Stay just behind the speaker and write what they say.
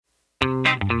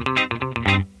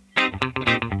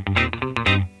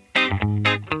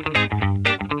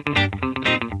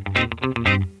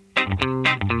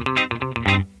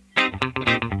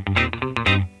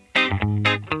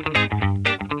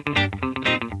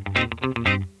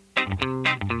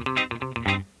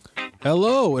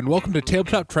Hello, and welcome to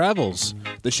Tabletop Travels,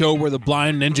 the show where the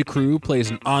Blind Ninja Crew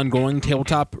plays an ongoing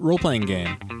tabletop role-playing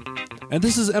game. And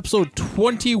this is episode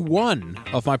 21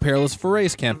 of my Perilous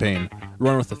Forays campaign,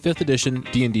 run with the 5th edition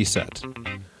D&D set.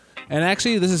 And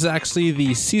actually, this is actually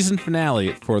the season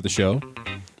finale for the show.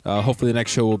 Hopefully the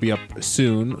next show will be up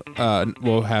soon.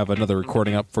 We'll have another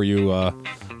recording up for you,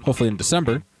 hopefully in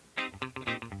December.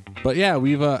 But yeah,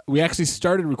 we actually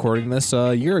started recording this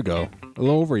a year ago. A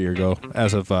little over a year ago,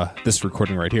 as of this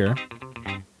recording right here.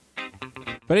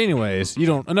 But anyways,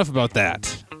 enough about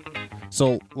that.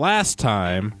 So last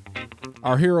time,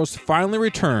 our heroes finally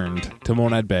returned to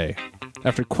Monad Bay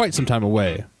after quite some time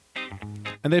away,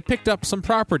 and they picked up some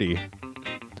property,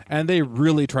 and they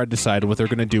really tried to decide what they're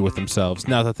going to do with themselves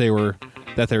now that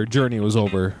their journey was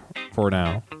over for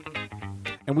now.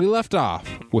 And we left off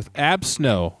with Ab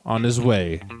Snow on his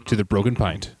way to the Broken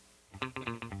Pint.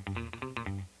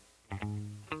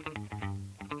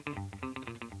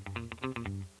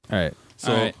 All right.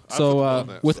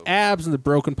 So with Abs and the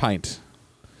Broken Pint,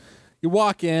 you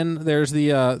walk in. There's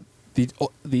the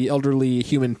elderly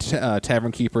human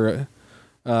tavern keeper.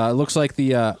 It looks like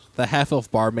the half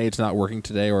elf barmaid's not working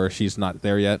today, or she's not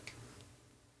there yet.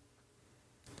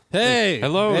 Hey,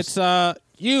 hello. It's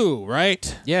you,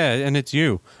 right? Yeah, and it's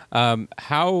you.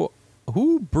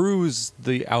 Who brews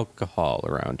the alcohol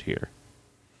around here?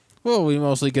 Well, we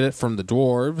mostly get it from the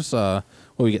dwarves.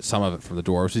 We get some of it from the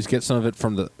dwarves. We get some of it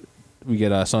from a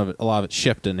lot of it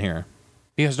shipped in here.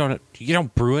 You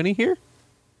don't brew any here?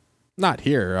 Not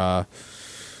here.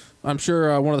 I'm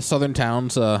sure one of the southern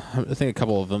towns. I think a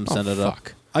couple of them send it up.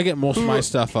 I get most of my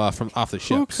stuff from off the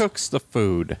ships. Who cooks the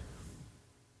food?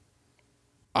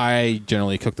 I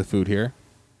generally cook the food here,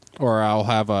 or I'll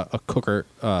have a cooker.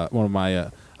 One of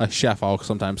my a chef. I'll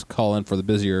sometimes call in for the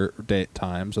busier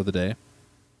times of the day.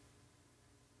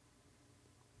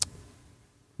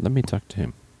 Let me talk to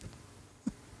him.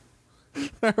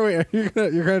 Wait, you're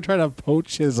gonna try to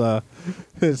poach his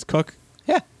cook?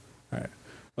 Yeah. All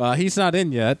right. He's not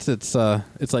in yet. It's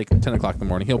like 10 o'clock in the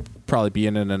morning. He'll probably be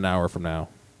in an hour from now.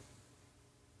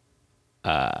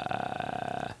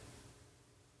 I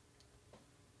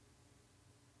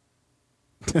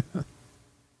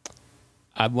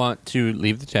want to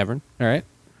leave the tavern. All right.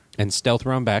 And stealth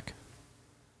around back.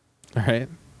 All right.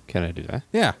 Can I do that?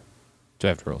 Yeah. Do I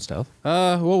have to roll stealth?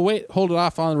 Well, wait. Hold it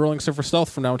off on rolling stuff for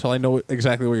stealth from now until I know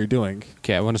exactly what you're doing.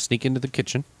 Okay, I want to sneak into the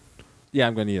kitchen. Yeah,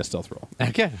 I'm going to need a stealth roll.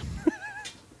 Okay.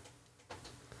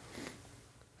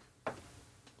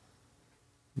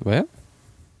 Well,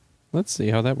 let's see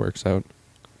how that works out.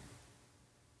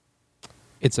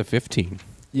 It's a 15.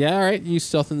 Yeah, all right. You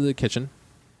stealth into the kitchen.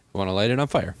 I want to light it on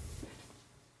fire.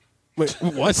 Wait,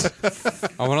 what?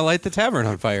 I want to light the tavern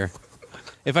on fire.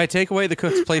 If I take away the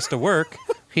cook's place to work,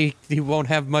 he won't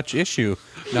have much issue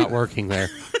not working there.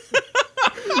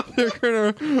 They're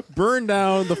going to burn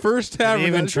down the first tavern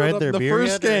even that showed tried up their in the beer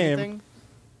first yet or game. anything?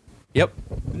 Yep.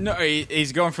 No,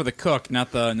 he's going for the cook,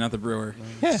 not the brewer.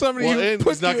 Yeah. Somebody and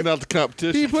he's knocking out the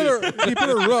competition. He put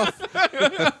a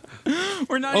roof.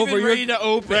 We're not Over even ready to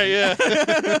open. Right, yeah.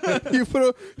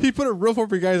 He put a roof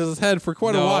over your guys' head for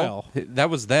quite a while.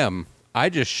 That was them. I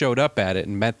just showed up at it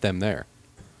and met them there.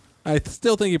 I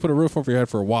still think he put a roof over your head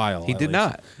for a while. He at did least.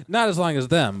 not. Not as long as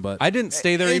them, but I didn't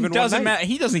stay there It even doesn't one night. matter.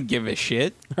 He doesn't give a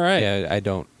shit. all right. Yeah, I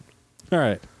don't. All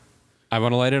right. I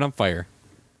want to light it on fire.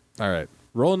 All right.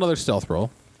 Roll another stealth roll.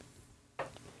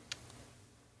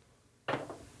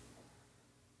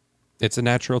 It's a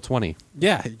natural 20.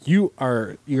 Yeah, you're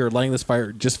lighting this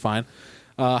fire just fine.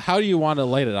 How do you want to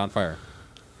light it on fire?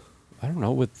 I don't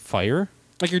know, with fire?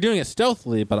 Like you're doing it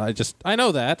stealthily, but I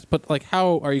know that, but like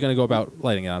how are you going to go about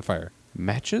lighting it on fire?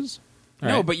 Matches? All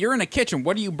No, right. but you're in a kitchen.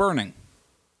 What are you burning?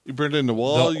 You burned in the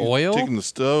wall. The you oil? taking the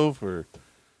stove, or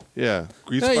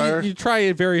grease Yeah, fire. you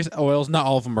try various oils. Not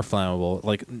all of them are flammable.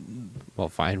 Like, Well,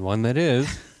 find one that is.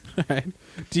 right?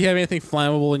 Do you have anything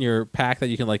flammable in your pack that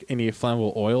you can like any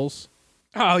flammable oils?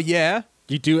 Oh, yeah.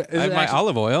 You do. I have my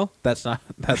olive oil. That's not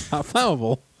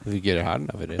flammable. If you get it hot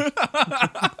enough, it is.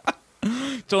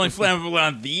 It's only flammable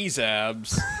on these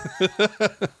abs.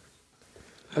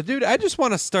 Dude, I just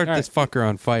want to start All right. this fucker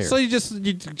on fire. So you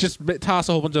just toss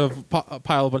a whole bunch of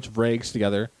pile a bunch of rags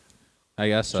together, I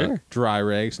guess. Sure. Dry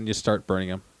rags, and just start burning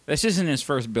them. This isn't his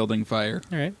first building fire.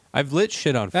 All right. I've lit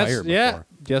shit on fire before. Yeah.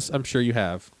 Yes, I'm sure you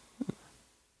have.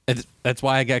 That's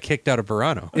why I got kicked out of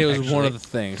Burano. It was actually. one of the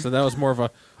things. So that was more of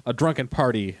a drunken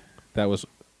party that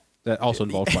also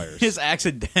involved fires. His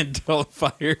accidental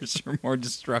fires are more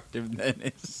destructive than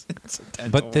his incidental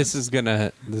But this is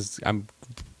gonna. I'm,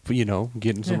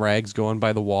 getting some rags going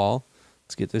by the wall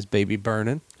Let's get this baby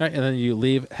burning. All right, and then you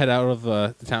leave, head out of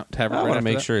the tavern. I right want to after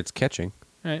make that. sure it's catching.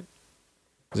 All right.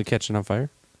 Is it catching on fire?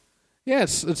 Yeah,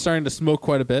 it's starting to smoke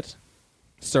quite a bit.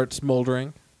 Start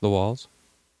smoldering. The walls?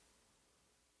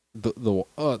 The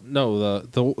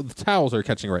towels are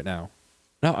catching right now.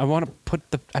 No, I want to put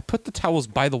I put the towels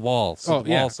by the walls. So Oh the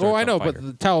yeah. walls start I on know, fire. but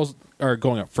the towels are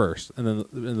going up first, and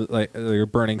then like they're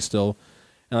burning still,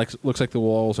 and like looks like the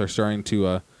walls are starting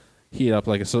to heat up,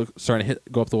 like it's starting to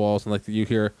go up the walls, and like you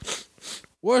hear,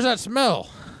 "Where's that smell?"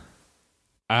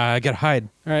 I gotta hide.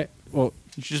 All right. Well,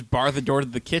 You should just bar the door to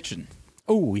the kitchen.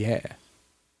 Oh yeah.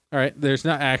 all right. There's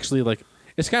not actually like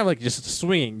it's kind of like just a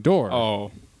swinging door.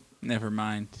 Oh, never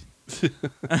mind.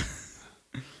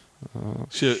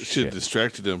 Should have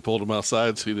distracted him, pulled him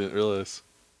outside so he didn't realize.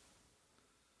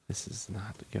 This is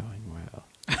not going well.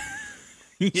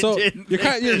 So didn't you're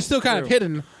think you're this still kind of through.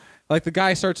 hidden. Like the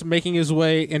guy starts making his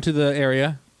way into the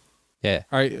area. Yeah.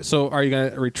 All right. So are you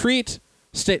gonna retreat?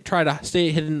 Try to stay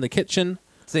hidden in the kitchen.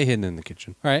 Stay hidden in the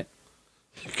kitchen. All right.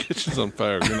 The kitchen's on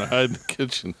fire. We're gonna hide in the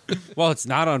kitchen. Well, it's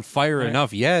not on fire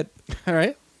enough yet. All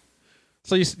right.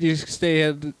 So you stay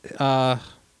at you got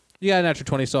an natural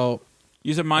 20, so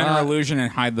Use a minor illusion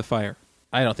and hide the fire.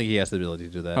 I don't think he has the ability to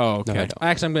do that. Oh, okay. No, I don't.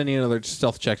 Actually, I'm going to need another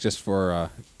stealth check just for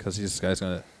because this guy's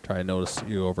going to try and notice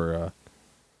you over.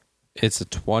 It's a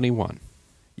 21.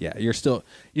 Yeah, you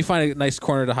find a nice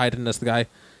corner to hide in as the guy,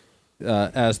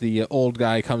 as the old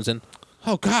guy comes in.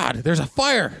 Oh God, there's a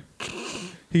fire!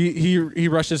 He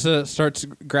rushes,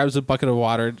 grabs a bucket of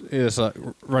water, is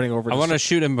running over. I want to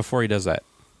shoot him before he does that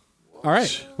All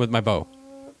right, with my bow.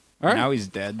 all right. Now he's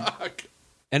dead.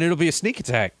 And it'll be a sneak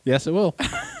attack. Yes, it will.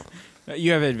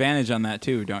 You have advantage on that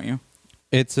too, don't you?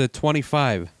 It's a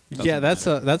 25. Yeah, that's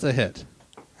a hit.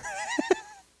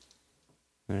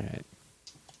 All right.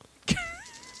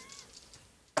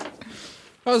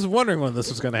 I was wondering when this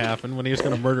was going to happen, when he was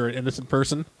going to murder an innocent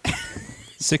person.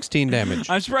 16 damage.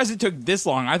 I'm surprised it took this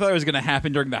long. I thought it was going to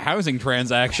happen during the housing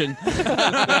transaction.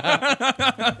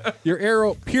 Your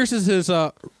arrow pierces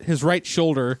his right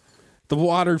shoulder. The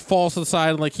water falls to the side,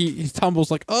 and like he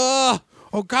tumbles, like oh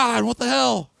God, what the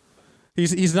hell?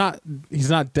 He's not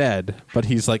dead, but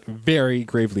he's like very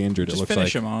gravely injured. Just it looks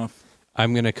finish like. him off.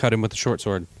 I'm going to cut him with a short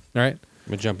sword. All right. I'm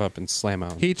going to jump up and slam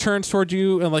out. He turns toward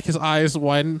you, and like his eyes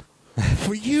widen.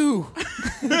 For you.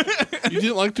 You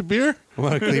didn't like the beer? I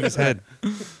want to cleave his head.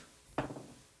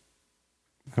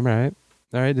 All right.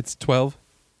 All right, it's 12.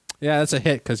 Yeah, that's a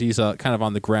hit because he's kind of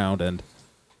on the ground and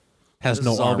has This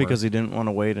no is all armor. because he didn't want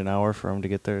to wait an hour for him to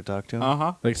get there to talk to him.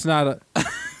 Uh-huh. Like it's not a.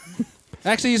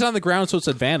 Actually, he's on the ground, so it's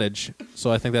advantage. So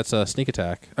I think that's a sneak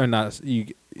attack, or not?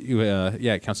 Yeah,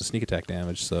 it counts as sneak attack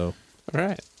damage. So All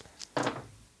right.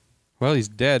 Well, he's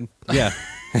dead. yeah.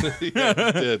 Yeah, he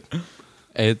did.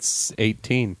 It's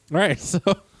 18. All right, so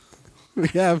we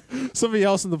have somebody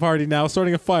else in the party now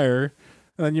starting a fire,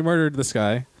 and then you murdered this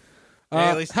guy.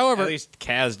 However, at least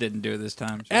Kaz didn't do it this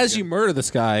time. so as good. you murder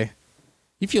this guy,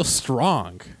 you feel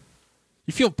strong.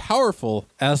 You feel powerful,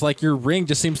 as like your ring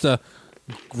just seems to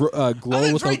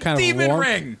glow with a kind of demon warmth.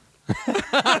 ring.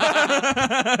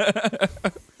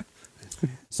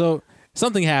 So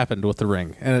something happened with the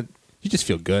ring, and you just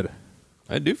feel good.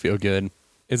 I do feel good.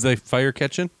 Is the fire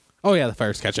catching? Oh yeah, the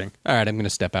fire's catching. All right, I'm going to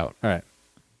step out. All right.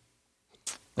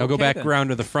 I'll go Okay, back then. around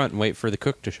to the front and wait for the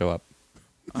cook to show up.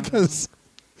 Because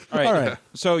All right. All right.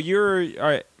 So you're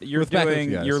back with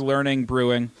you guys. you're learning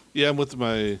brewing. Yeah, I'm with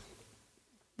my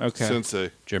Okay.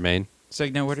 sensei. Jermaine.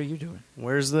 Signa, what are you doing?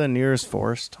 Where's the nearest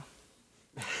forest?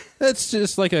 it's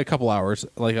just like a couple hours.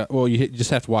 Like, well, you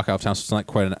just have to walk out of town, so it's not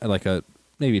quite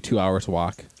maybe a 2 hours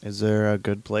walk. Is there a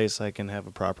good place I can have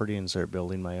a property and start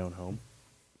building my own home?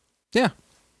 Yeah.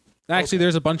 Actually,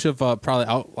 there's a bunch of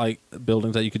probably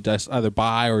buildings that you could just either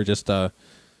buy or just that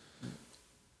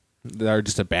are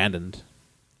just abandoned.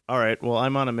 All right. Well,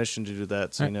 I'm on a mission to do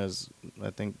that, seeing All as I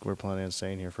think we're planning on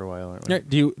staying here for a while, aren't Yeah,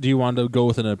 we? do you want to go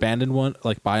with an abandoned one,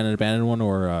 like buy an abandoned one,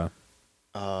 or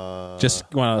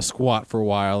just want to squat for a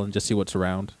while and just see what's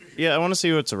around? Yeah, I want to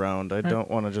see what's around. I don't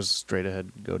want to just straight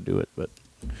ahead go do it, but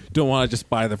Don't want to just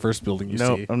buy the first building you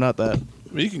no, see. I'm not that.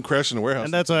 I mean, you can crash in a warehouse.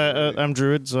 And that's why I'm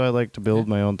druid, so I like to build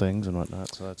my own things and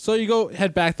whatnot. So that's So you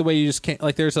head back the way you just came.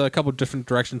 Like there's a couple different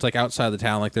directions, like outside of the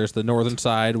town. Like there's the northern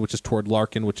side, which is toward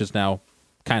Larkin, which is now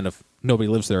kind of nobody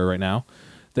lives there right now.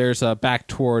 There's back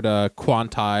toward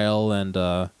Quantile and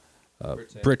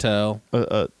Brittel,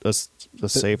 a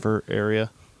safer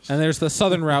area. and there's the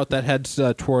southern route that heads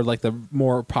toward like the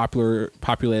more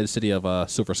populated city of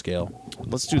Silverscale.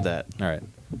 Let's do that. All right,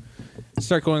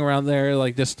 start going around there.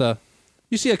 Like just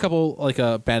you see a couple like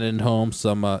abandoned homes,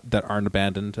 some that aren't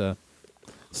abandoned.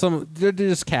 Some they're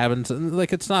just cabins, and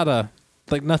like it's not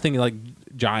like nothing like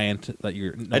giant that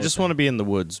you're. I just want to be in the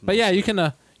woods. But yeah, you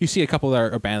can. You see a couple that are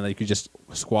abandoned that you could just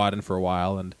squat in for a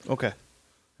while, and Okay.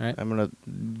 Right. I'm gonna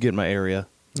get my area.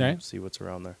 Right. See what's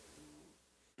around there.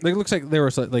 like, it looks like there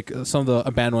was like some of the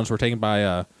abandoned ones were taken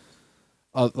by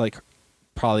like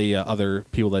probably other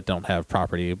people that don't have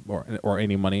property or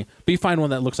any money. But you find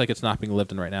one that looks like it's not being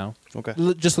lived in right now. Okay.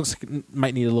 Just looks like it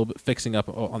might need a little bit fixing up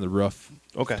on the roof.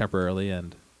 Okay. Temporarily,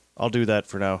 and I'll do that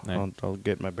for now. Right. I'll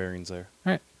get my bearings there.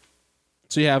 all right.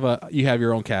 So you have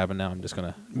your own cabin now. I'm just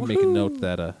gonna make a note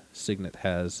that Signet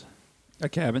has A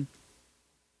cabin.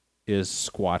 is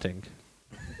squatting.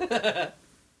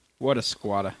 What a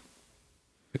squatter.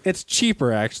 It's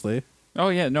cheaper actually. Oh,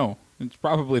 yeah, no. It's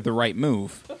probably the right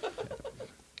move,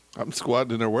 I'm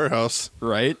squatting in their warehouse.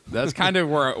 right? That's kind of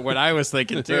what I was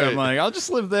thinking, too. I'm Right. like, I'll just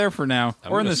live there for now.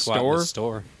 I'm or in gonna the squat store. In the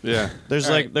store. Yeah. There's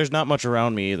All right. there's not much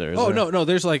around me either. Is Oh there? no,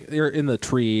 there's like you're in the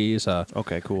trees.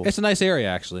 Okay, cool. It's a nice area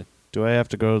actually. Do I have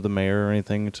to go to the mayor or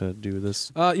anything to do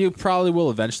this? You probably will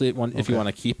eventually if you Okay. want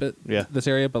to keep it. Yeah. This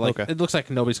area, but like Okay. it looks like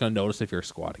nobody's going to notice if you're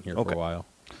squatting here for Okay. a while.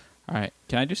 All right.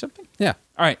 Can I do something? Yeah.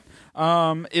 All right.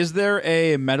 Is there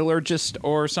a metallurgist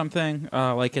or something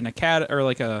like an or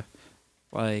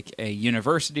like a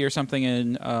university or something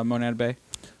in Monad Bay,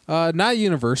 Not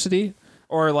university.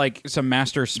 or like some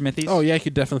master smithies? Oh yeah, you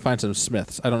could definitely find some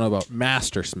smiths. I don't know about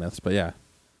master smiths, but yeah.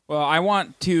 Well, I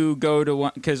want to go to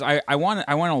one because I want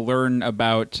to learn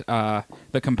about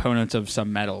the components of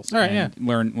some metals. All right,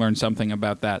 and learn something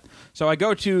about that. So I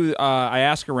go to I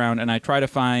ask around and I try to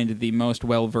find the most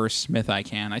well versed smith I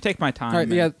can. I take my time. All right,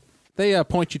 and- yeah. They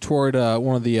point you toward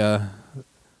one of the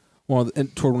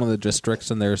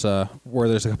districts, and there's where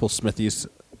there's a couple smithies,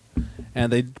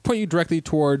 and they point you directly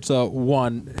towards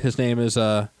one. His name is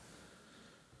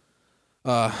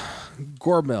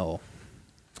Gormil.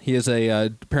 He is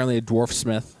apparently a dwarf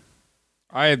smith.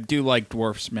 I do like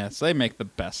dwarf smiths. They make the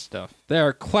best stuff. They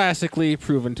are classically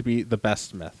proven to be the best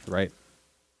smith, right?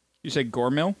 You say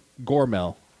Gormill?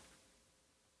 Gormil.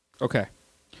 Okay.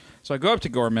 So I go up to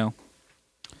Gormill,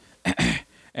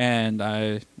 and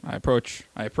I approach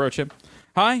him.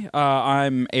 Hi,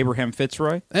 I'm Abraham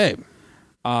Fitzroy. Hey,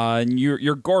 And you're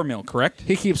Gormill, correct?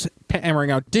 he keeps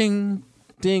hammering out ding,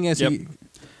 ding as Yep. he.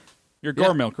 You're Yeah.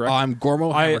 Gormill, correct? I'm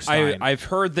Gormil Hammerstein. I've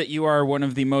heard that you are one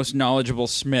of the most knowledgeable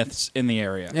smiths in the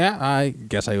area. Yeah, I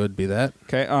guess I would be that.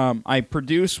 Okay. I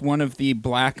produce one of the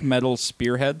black metal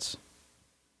spearheads.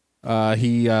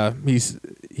 He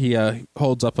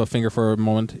holds up a finger for a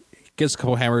moment, gets a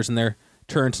couple hammers in there,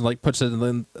 turns and like puts it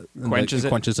in, Quenches it?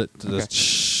 Quenches it. To Okay.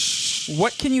 just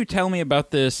What can you tell me about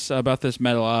this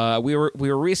metal? We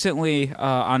were recently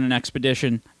on an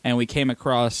expedition, and we came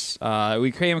across a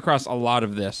lot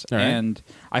of this, All right. and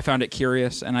I found it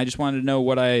curious, and I just wanted to know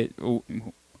what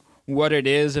it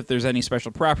is, if there's any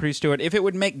special properties to it, if it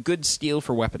would make good steel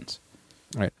for weapons.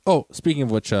 All right. Oh, speaking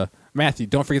of which, Matthew,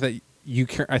 don't forget that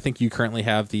I think you currently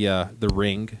have the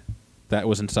ring that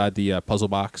was inside the puzzle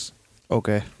box.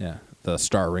 Okay. Yeah, the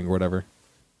star ring or whatever.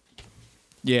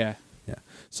 Yeah. Yeah.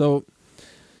 So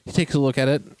he takes a look at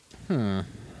it.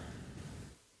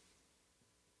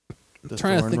 The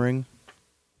Trying to thorn think- ring?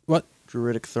 What?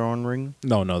 Druidic thorn ring?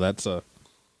 No, that's it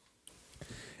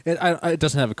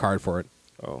doesn't have a card for it.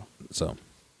 Oh. So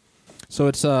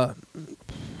it's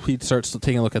he starts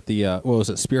taking a look at the what was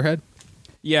it, spearhead?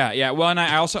 Yeah. Well, and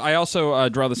I also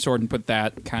draw the sword and put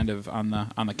that kind of on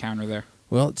the counter there.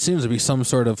 Well, it seems to be some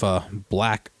sort of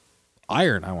black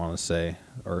iron, I want to say,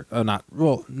 or not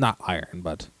iron,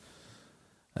 but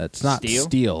it's not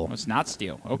steel. Oh, it's not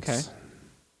steel. Okay.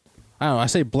 I don't know. I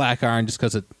say black iron just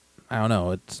because I don't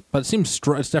know. But it seems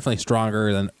it's definitely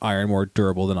stronger than iron, more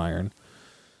durable than iron.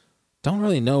 Don't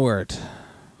really know where it.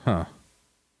 Huh.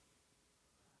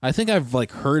 I think I've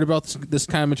heard about this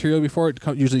kind of material before. It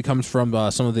usually comes from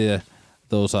some of those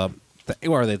what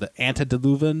are they? The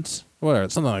antediluvians, whatever,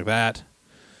 something like that.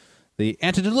 The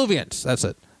antediluvians. That's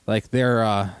it. Like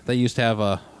they used to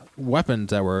have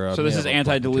weapons that were. So this is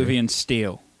antediluvian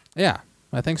steel. Yeah,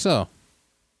 I think so.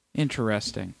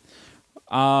 Interesting.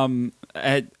 And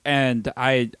I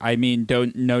mean,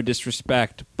 no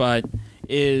disrespect, but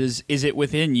is it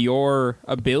within your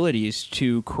abilities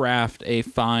to craft a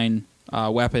fine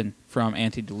weapon from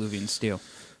antediluvian steel?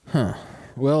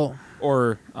 Well,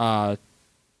 Or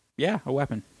yeah, a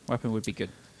weapon. Weapon would be good.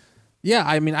 yeah.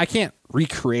 I mean, I can't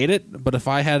recreate it, but if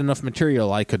I had enough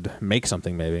material, I could make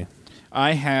something. Maybe.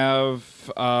 I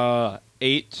have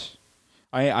 8.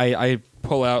 I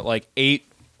pull out 8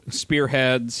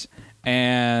 spearheads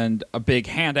and a big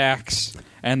hand axe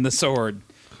and the sword.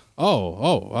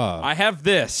 I have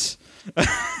this.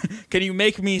 Can you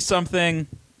make me something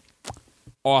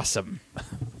awesome?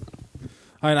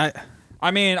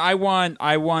 I mean, I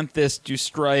want this to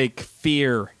strike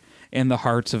fear in the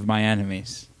hearts of my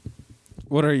enemies.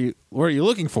 What are you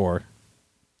looking for?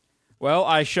 Well,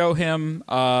 I show him.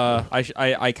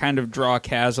 I kind of draw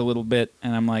Kaz a little bit,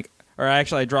 and I'm like, or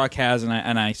actually, I draw Kaz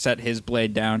and I set his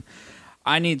blade down.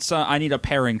 I need a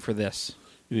pairing for this.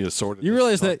 You need a sword. You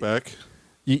realize that back.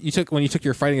 you took when you took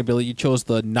your fighting ability, you chose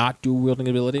the not dual wielding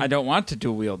ability. I don't want to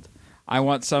dual wield. I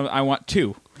want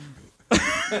two.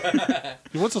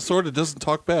 He wants a sword that doesn't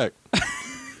talk back.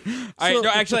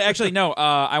 Actually, no.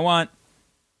 I want.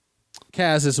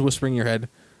 Kaz is whispering in your head.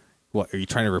 What, are you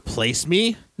trying to replace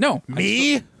me? No.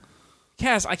 Me?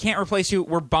 Kaz, I can't replace you.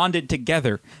 We're bonded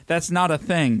together. That's not a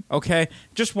thing, okay?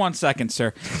 Just 1 second,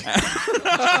 sir.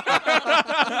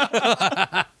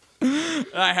 I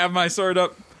have my sword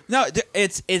up. No,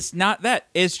 it's not that.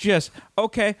 It's just,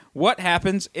 okay, what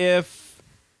happens if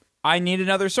I need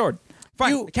another sword?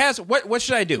 Fine. Kaz, what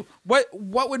should I do? What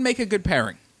would make a good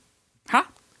pairing? Huh?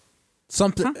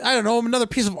 Something. I don't know, another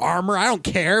piece of armor. I don't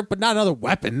care, but not another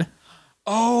weapon.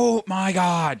 Oh, my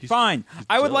God. Fine.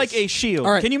 I would like a shield.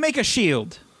 All right. Can you make a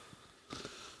shield?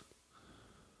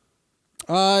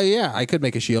 Yeah, I could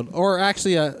make a shield. Or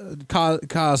actually,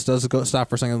 Kaz does go stop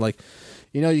for a second. Like,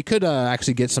 you could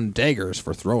actually get some daggers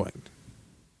for throwing.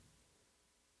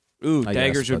 Ooh, I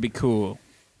daggers guess, would be cool.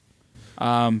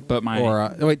 But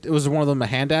my wait, was one of them a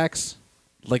hand axe?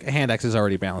 Like a hand axe is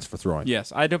already balanced for throwing.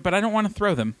 yes, I do, but I don't want to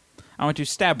throw them. I want to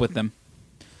stab with them.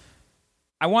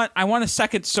 I want a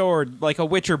second sword, like a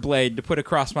Witcher blade, to put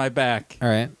across my back. All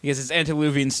right. Because it's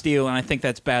antediluvian steel, and I think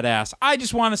that's badass. I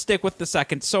just want to stick with the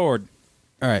second sword.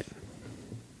 All right.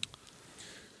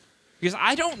 Because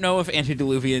I don't know if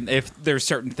antediluvian, if there's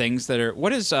certain things that are.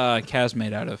 What is Kaz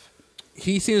made out of?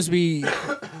 He seems to be.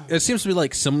 It seems to be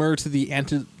like similar to the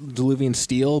antediluvian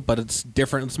steel, but it's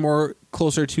different. It's more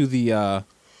closer to the.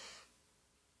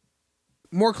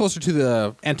 More closer to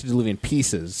the antediluvian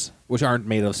pieces, which aren't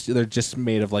made of steel. They're just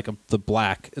made of like the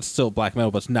black. It's still black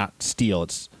metal, but it's not steel.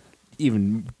 It's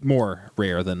even more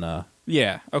rare than.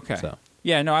 Yeah. Okay. So.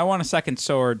 Yeah. No, I want a second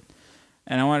sword,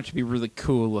 and I want it to be really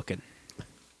cool looking.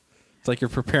 It's like you're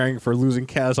preparing for losing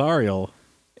Kaz Ariel.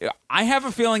 I have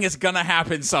a feeling it's gonna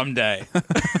happen someday.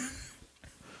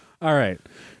 All right.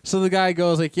 So the guy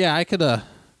goes like, "Yeah, I could."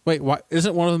 Wait, why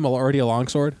isn't one of them already a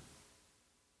longsword?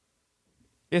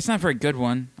 It's not a very good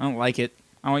one. I don't like it.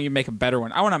 I want you to make a better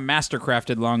one. I want a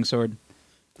master-crafted longsword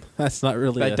That's not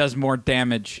really. that does more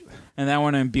damage, and then I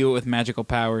want to imbue it with magical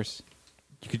powers.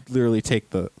 You could literally take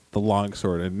the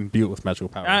longsword and imbue it with magical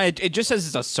powers. It just says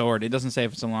it's a sword. It doesn't say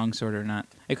if it's a longsword or not.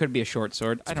 It could be a short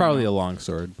sword. It's probably a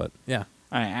longsword, but yeah.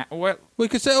 All right, what? We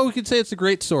could say it's a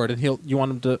great sword, and you want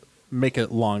him to make a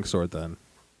longsword then.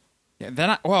 Yeah, then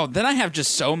I have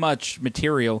just so much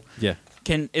material. Yeah.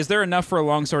 Is there enough for a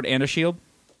longsword and a shield?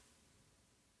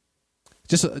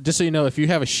 Just so you know, if you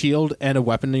have a shield and a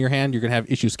weapon in your hand, you're gonna have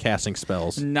issues casting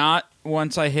spells. Not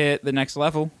once I hit the next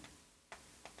level.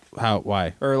 How?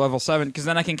 Why? Or level 7, because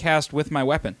then I can cast with my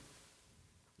weapon.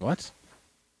 What?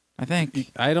 I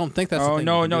think. I don't think that's. Oh the thing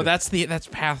no, you can do. that's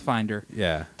Pathfinder.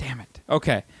 Yeah. Damn it.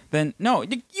 Okay, then no.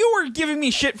 You were giving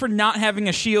me shit for not having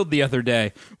a shield the other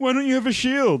day. Why don't you have a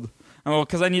shield? Oh,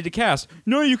 because I need to cast.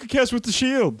 No, you could cast with the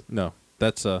shield. No,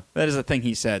 that's That is a thing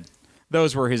he said.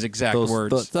 Those were his exact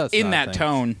words. that's in not that a thing.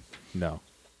 tone. No.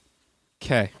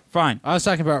 Okay, fine. I was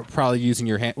talking about probably using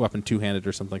your weapon two-handed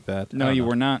or something like that. No, you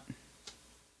were not.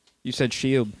 You said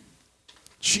shield.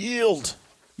 Shield.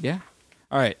 Yeah.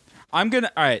 All right. All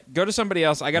right. Go to somebody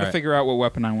else. I got to All right. figure out what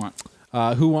weapon I want.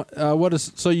 What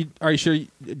is? So are you sure? Do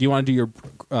you want to do your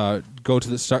go to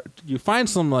the start? You find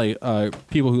some like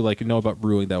people who like know about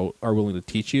brewing that are willing to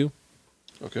teach you.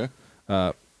 Okay.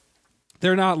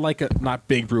 They're not like not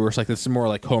big brewers like this. It's more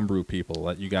like homebrew people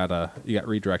that you got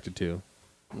redirected to.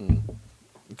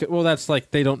 Okay, well, that's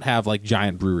like they don't have like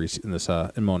giant breweries in this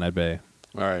in Monad Bay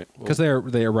All right. because they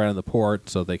are right on the port,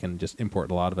 so they can just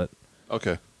import a lot of it.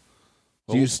 Okay.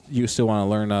 Do you still want to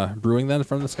learn brewing then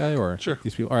from this guy or Sure.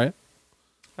 these people? All right.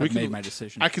 I've made my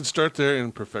decision. I can start there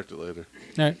and perfect it later.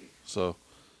 All right. So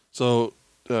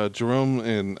Jerome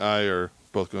and I are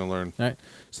both going to learn. All right.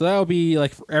 So that'll be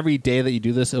like for every day that you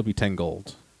do this, it'll be 10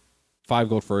 gold. 5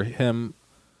 gold for him.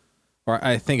 Or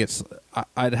I think it's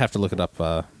I'd have to look it up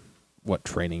what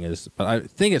training is, but I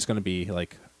think it's going to be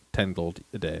like 10 gold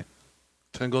a day.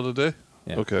 10 gold a day?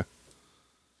 Yeah. Okay.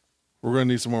 We're going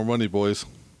to need some more money, boys.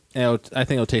 And I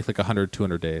think it'll take like 100,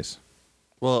 200 days.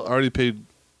 Well, I already paid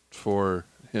for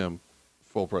him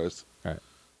full price. All right.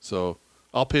 So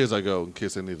I'll pay as I go in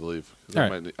case I need to leave. 'Cause All I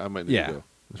right. might need Yeah. to go.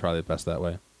 It's probably the best that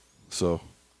way. So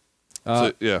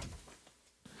Uh, yeah.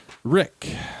 Rick.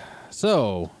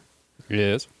 So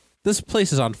Yes. This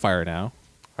place is on fire now.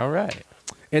 All right.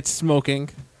 It's smoking.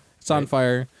 It's on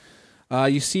fire.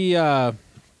 You see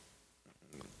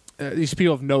these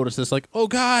people have noticed this, like, oh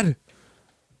God,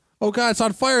 it's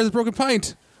on fire. There's a broken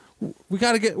pint. We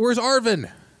got to get, where's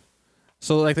Arvin?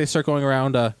 So, like, they start going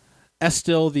around.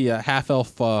 Estil, the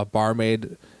half-elf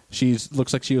barmaid,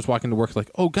 looks like she was walking to work, like,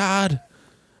 oh God.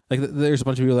 Like, there's a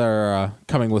bunch of people that are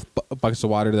coming with buckets of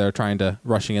water that are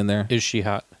rushing in there. Is she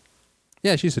hot?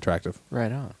 Yeah, she's attractive.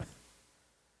 Right on.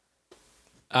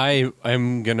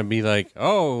 I'm going to be like,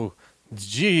 oh,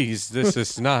 geez, this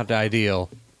is not ideal.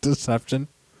 Deception.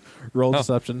 Roll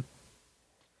deception.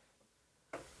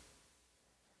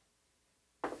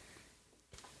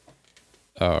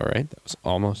 All right, that was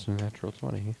almost a natural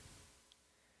 20.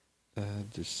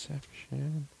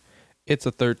 Deception. It's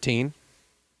a 13.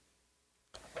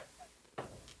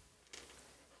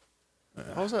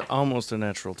 How was that almost a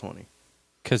natural 20?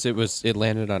 Because it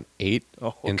landed on 8 Oh,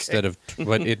 okay. instead of,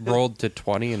 but it rolled to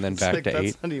 20 and then It's back like, to that's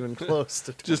 8. not even close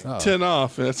to 20. Just 10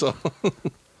 off. That's all.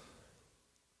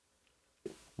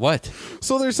 What?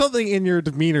 So there's something in your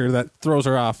demeanor that throws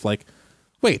her off, like,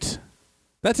 wait,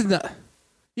 that did not,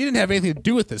 you didn't have anything to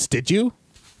do with this, did you?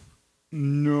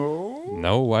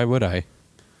 No, why would I?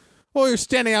 Well, you're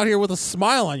standing out here with a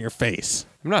smile on your face.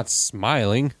 I'm not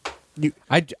smiling.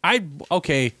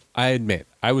 Okay, I admit,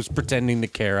 I was pretending to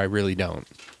care. I really don't.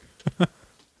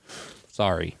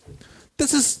 Sorry.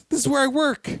 This is where I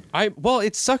work. Well,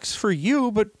 it sucks for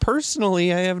you, but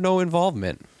personally, I have no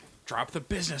involvement. Drop the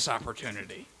business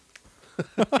opportunity.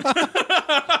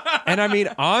 And I mean,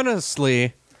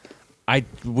 honestly,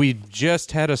 we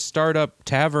just had a startup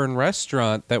tavern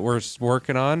restaurant that we're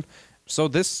working on. So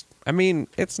this, I mean,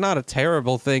 it's not a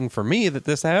terrible thing for me that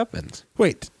this happens.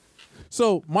 Wait,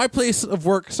 so my place of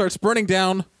work starts burning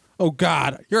down. Oh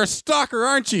God, you're a stalker,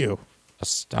 aren't you? A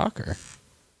stalker?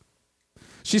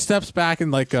 She steps back in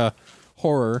like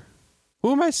horror.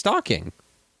 Who am I stalking?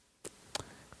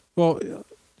 Well,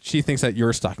 she thinks that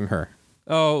you're stalking her.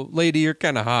 Oh, lady, you're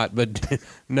kind of hot, but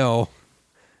no,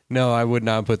 I would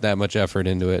not put that much effort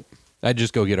into it. I'd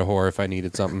just go get a whore if I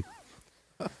needed something.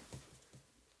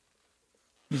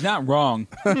 He's not wrong.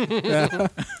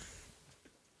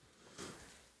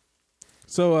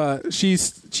 So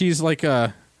she's like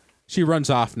she runs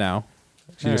off now.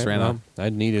 She just ran off. I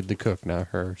needed the cook, not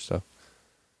her. So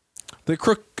The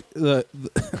crook the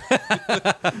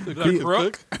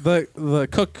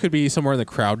cook could be somewhere in the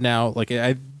crowd now. Like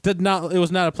it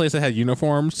was not a place that had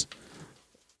uniforms.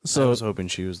 I So was hoping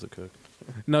she was the cook.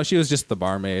 no, she was just the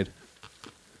barmaid.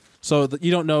 So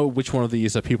you don't know which one of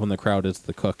these people in the crowd is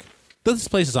the cook. This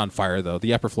place is on fire, though.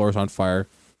 The upper floor is on fire.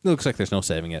 It looks like there's no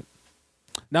saving it.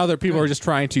 Now there people are just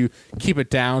trying to keep it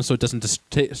down so it doesn't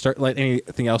start light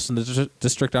anything else in the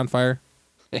district on fire.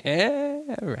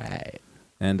 right.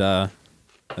 And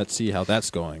let's see how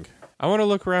that's going. I want to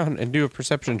look around and do a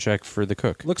perception check for the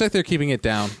cook. Looks like they're keeping it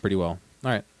down pretty well.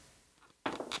 All right.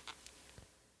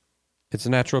 It's a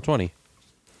natural 20.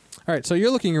 All right, so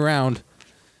you're looking around.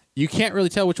 You can't really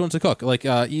tell which one's the cook. Like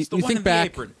you The one think in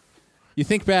back, the apron. you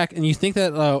think back, and you think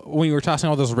that when you were tossing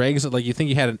all those regs, like you think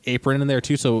you had an apron in there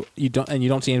too. So you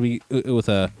don't see anybody with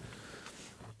a.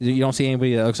 You don't see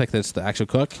anybody that looks like that's the actual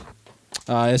cook.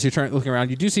 As you're looking around,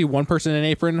 you do see one person in an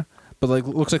apron, but like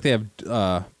looks like they have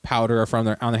powder on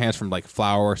their hands from like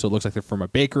flour, so it looks like they're from a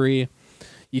bakery.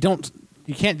 You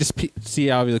can't just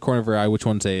see out of the corner of your eye which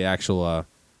one's a actual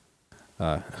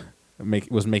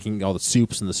was making all the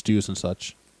soups and the stews and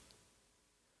such.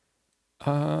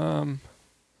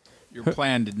 Your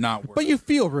plan did not work. But you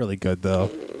feel really good though.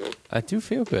 I do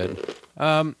feel good.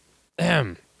 Does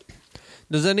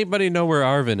anybody know where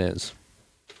Arvin is?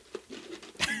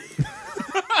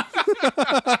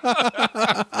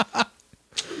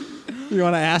 You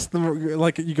want to ask them,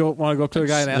 like want to go up to a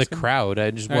guy and ask The him? crowd.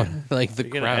 I just want like the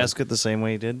You're going to crowd. ask it the same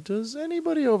way you did. Does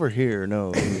anybody over here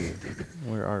know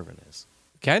where Arvin is?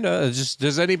 Kind of. Just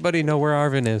does anybody know where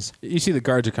Arvin is? You see the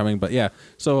guards are coming, but yeah.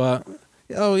 So,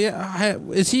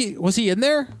 was he in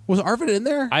there? Was Arvin in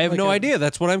there? I have Like no idea.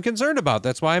 That's what I'm concerned about.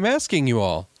 That's why I'm asking you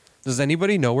all. Does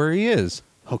anybody know where he is?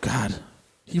 Oh God,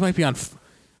 he might be on.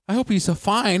 I hope he's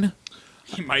fine.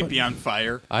 He might be on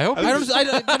fire. I hope. But I don't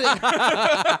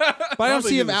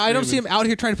see him. I don't see him out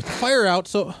here trying to put the fire out.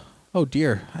 So, oh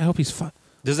dear, I hope he's fine.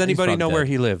 Does anybody know where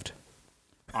he lived?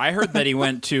 I heard that he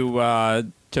went to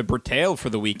Bertale for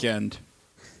the weekend.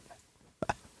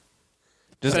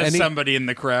 Says somebody in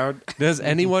the crowd. Does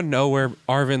anyone know where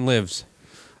Arvin lives?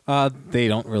 They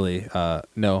don't really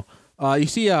know. You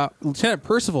see Lieutenant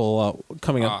Percival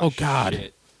coming up. Oh God,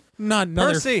 shit. not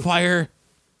another Percy! fire.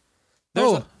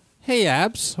 There's Hey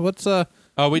Abs, what's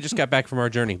Oh, we just got back from our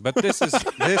journey, but this is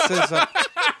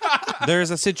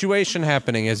there's a situation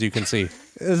happening, as you can see.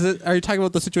 Are you talking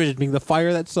about the situation being the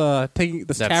fire that's taking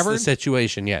this That's tavern? the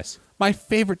situation. Yes, My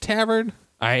favorite tavern.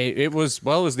 it was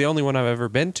the only one I've ever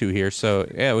been to here, so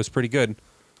yeah, it was pretty good.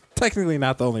 Technically,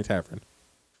 not the only tavern.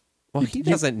 Well, he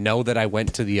doesn't know that I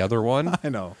went to the other one. I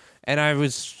know. And I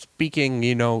was speaking,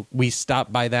 we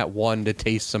stopped by that one to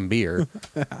taste some beer.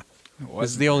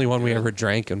 This is the only one we ever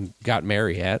drank and got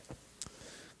merry at.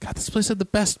 God, this place had the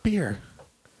best beer.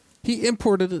 He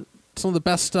imported some of the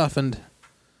best stuff, and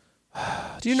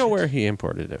Do you know where he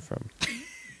imported it from?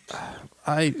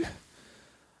 I'm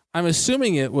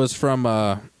assuming it was from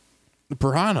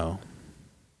Burano.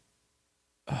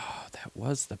 Oh, that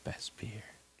was the best beer.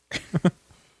 That's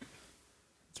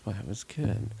why it was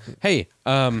good. Hey,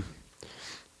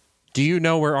 do you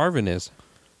know where Arvin is?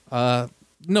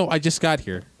 No, I just got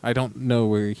here. I don't know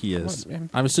where he is. Come on, man.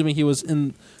 I'm assuming he was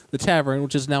in the tavern,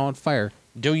 which is now on fire.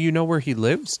 Do you know where he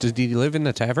lives? Did he live in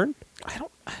the tavern? I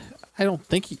don't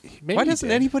think he. Maybe Why he doesn't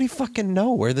did. anybody fucking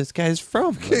know where this guy's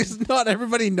from? Because not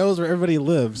everybody knows where everybody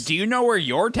lives. Do you know where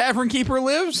your tavern keeper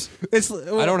lives? I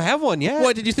don't have one yet.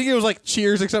 What did you think it was like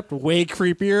Cheers, except way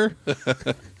creepier?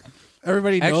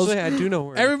 Everybody knows. Actually, I do know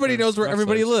where. Everybody knows where Russ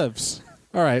everybody lives.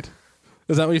 All right,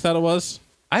 is that what you thought it was?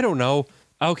 I don't know.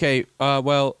 Okay.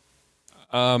 Well.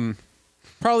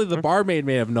 Probably the barmaid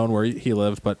may have known where he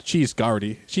lived, but she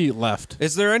left.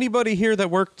 Is there anybody here that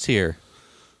works here?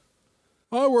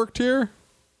 I worked here.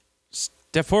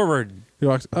 Step forward. He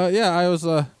walks. Yeah, I was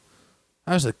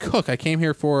a cook. I came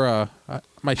here for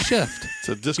my shift.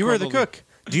 It's a You were the cook.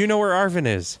 Do you know where Arvin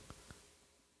is?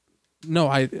 No,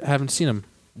 I haven't seen him.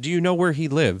 Do you know where he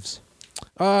lives?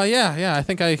 Yeah. I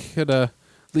think I could lead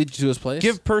you to his place.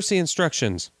 Give Percy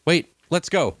instructions. Wait, let's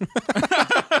go.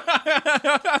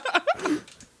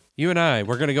 You and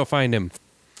we're going to go find him.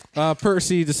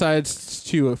 Percy decides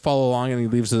to follow along, and he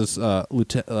leaves his some of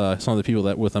the people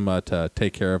that with him to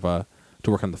take care of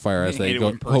to work on the fire as they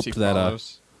go. Hope that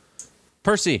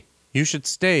Percy, you should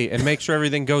stay and make sure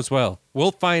everything goes well.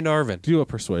 We'll find Arvin. do a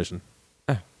persuasion.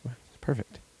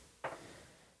 Perfect.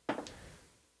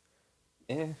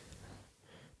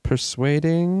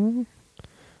 Persuading.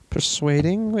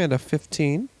 We had a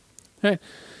 15. Hey,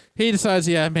 he decides,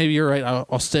 yeah, maybe you're right.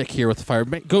 I'll stick here with the fire.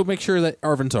 Go make sure that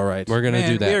Arvin's all right. We're going to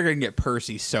do that. We are going to get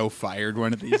Percy so fired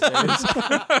one of these days.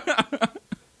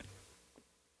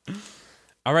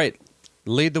 All right.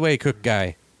 Lead the way, cook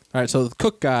guy. All right, so the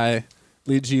cook guy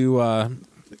leads you over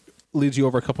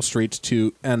a couple streets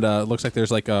and it looks like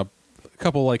there's like a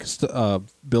couple like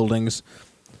buildings.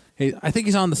 I think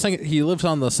he lives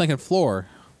on the second floor.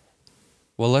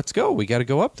 Well, let's go. We got to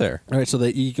go up there. All right, so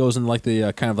he goes in like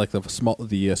the kind of like the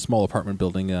small apartment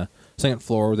building, second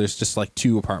floor. Where there's just like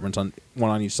two apartments one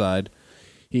on each side.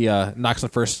 He knocks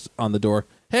on the door.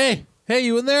 Hey,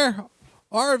 you in there?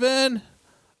 Arvin.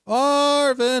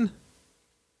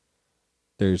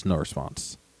 There's no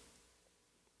response.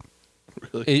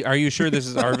 Really? Are you sure this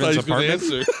is I thought Arvin's he was gonna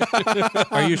apartment? answer.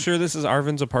 Are you sure this is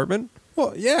Arvin's apartment?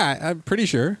 Well, yeah, I'm pretty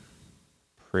sure.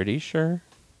 Pretty sure?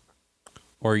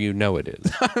 Or you know it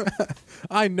is?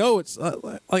 I know it's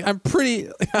like I'm pretty.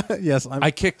 Yes, I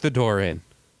kicked the door in.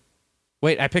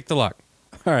 Wait, I picked the lock.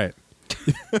 All right.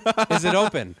 Is it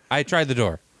open? I tried the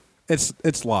door.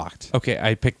 It's locked. Okay,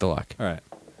 I picked the lock. All right.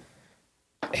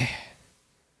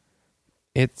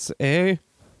 It's a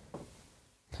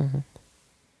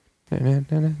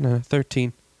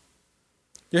 13.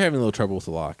 You're having a little trouble with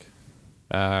the lock.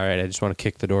 All right, I just want to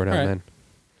kick the door down All right. then.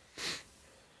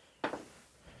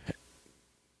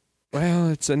 Well,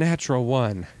 it's a natural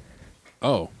 1.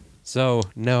 Oh. So,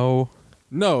 no,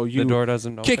 No, you the door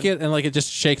doesn't open. kick it and like it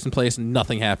just shakes in place and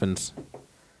nothing happens.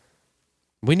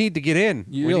 We need to get in.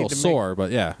 You're We a need little to sore,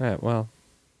 but yeah. All right, well,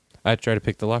 I try to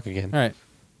pick the lock again. All right.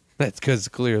 That's because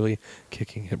clearly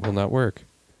kicking it will not work.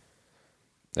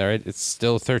 All right, it's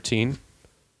still 13.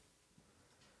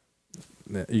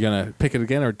 You gonna pick it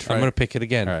again or try? I'm going to pick it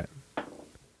again. All right.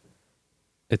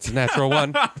 It's a natural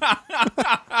 1.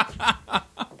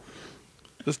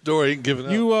 This door ain't giving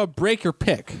up. You break your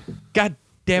pick. God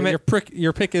damn it.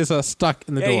 Your pick is stuck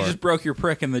in the Yeah, door. you just broke your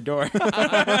prick in the door.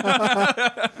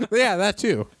 Yeah, that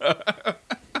too. A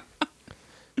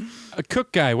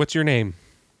cook guy, what's your name?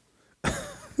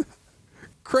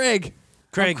 Craig.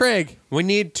 Craig. I'm Craig. We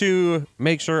need to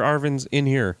make sure Arvin's in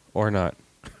here or not.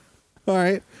 All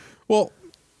right. Well,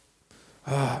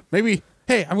 maybe.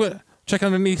 Hey, I'm gonna check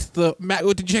underneath the mat.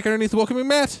 Did you check underneath the welcoming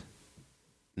mat?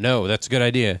 No, that's a good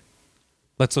idea.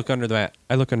 Let's look under the mat.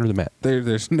 I look under the mat.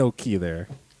 There's no key there.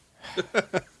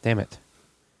 Damn it.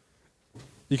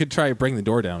 You could try to bring the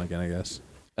door down again, I guess.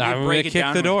 I'm going Break to it kick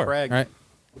down the with door. Craig. All right.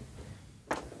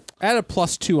 Add a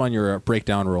 +2 on your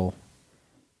breakdown roll.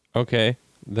 Okay,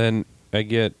 then I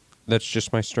get that's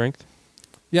just my strength.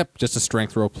 Yep, just a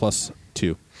strength roll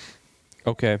 +2.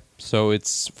 Okay, so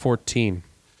it's 14.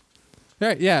 All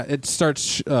right, yeah, it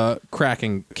starts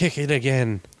cracking. Kick it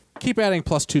again. Keep adding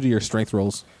 +2 to your strength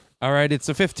rolls. All right, it's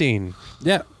a 15.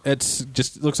 Yeah, it's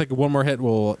just looks like one more hit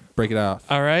will break it off.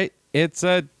 All right, it's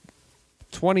a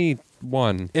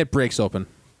 21. It breaks open.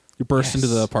 You burst into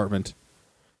the apartment.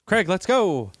 Craig, let's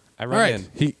go. I All run right,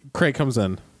 in. Craig comes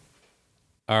in.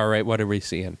 All right, what are we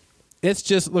seeing? It's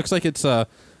just looks like it's not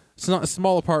a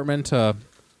small apartment.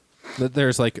 That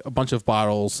there's like a bunch of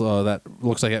bottles that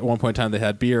looks like at one point in time they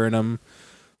had beer in them.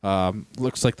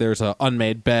 Looks like there's a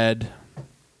unmade bed.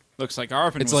 Looks like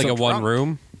Arvin. It's was like so a one drunk.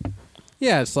 room.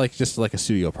 Yeah, it's like just like a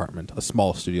studio apartment, a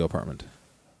small studio apartment.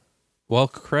 Well,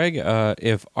 Craig,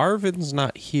 if Arvin's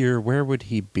not here, where would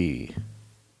he be?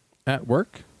 At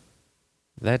work?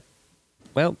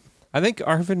 Well, I think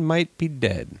Arvin might be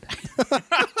dead.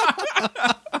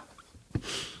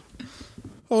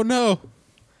 Oh no.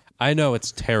 I know,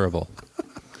 it's terrible.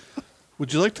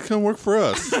 Would you like to come work for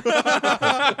us?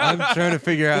 I'm trying to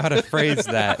figure out how to phrase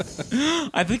that.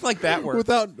 I think like that works.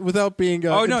 Without being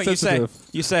Oh no, insensitive.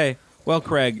 you say, well,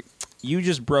 Craig, you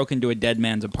just broke into a dead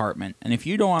man's apartment, and if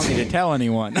you don't want me to tell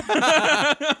anyone,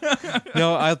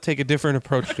 No, I'll take a different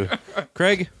approach to it.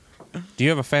 Craig, do you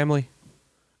have a family?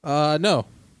 No.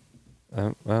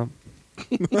 Well,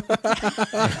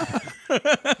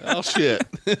 Oh shit!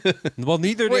 well,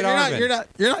 neither Wait, did Arvin.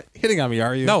 you're not hitting on me,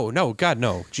 are you? No, God,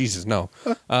 no. Jesus, no.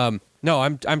 No,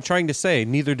 I'm trying to say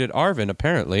neither did Arvin,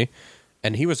 apparently,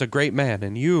 and he was a great man,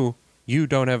 and you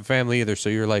don't have a family either, so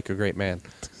you're like a great man.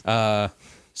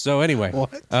 So anyway,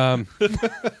 What? I'm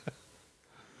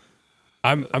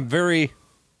very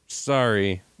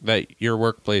sorry that your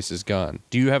workplace is gone.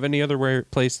 Do you have any other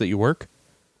place that you work?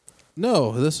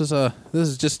 No, this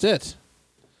is just it.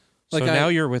 Like so now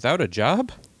you're without a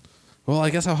job? Well, I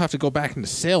guess I'll have to go back into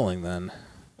sailing then.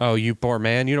 Oh, you poor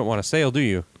man. You don't want to sail, do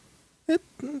you?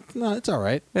 No, it's all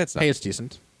right. It's not. Hey, it's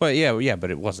decent. But yeah,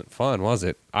 but it wasn't fun, was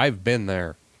it? I've been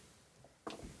there.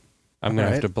 I'm going to have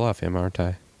Alright. to bluff him, aren't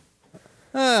I?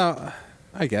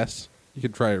 I guess you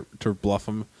could try to bluff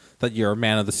him that you're a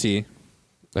man of the sea.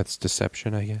 That's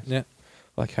deception, I guess. Yeah.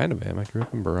 Well, I kind of am. I grew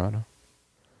up in Burano.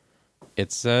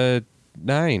 It's 9.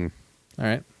 All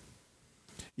right.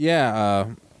 Yeah.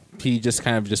 He just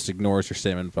kind of just ignores your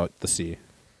statement about the sea.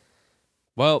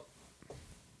 Well,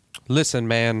 listen,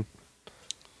 man.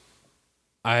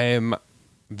 I'm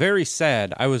very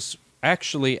sad. I was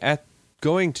actually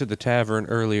going to the tavern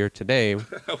earlier today.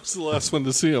 I was the last one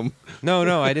to see him.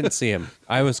 No, I didn't see him.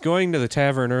 I was going to the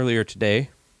tavern earlier today,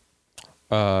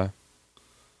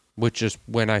 which is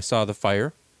when I saw the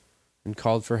fire and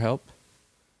called for help.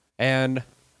 And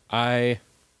I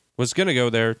was going to go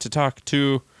there to talk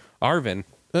to Arvin.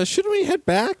 Shouldn't we head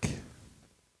back?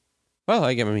 Well,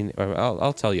 I mean,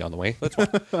 I'll tell you on the way. Let's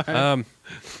walk.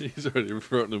 He's already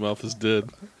wrote him off as dead.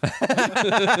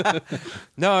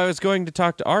 No, I was going to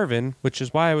talk to Arvin, which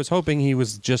is why I was hoping he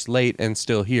was just late and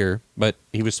still here. But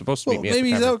he was supposed to meet Well, me at maybe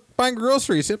the he's tavern. out buying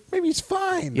groceries. Maybe he's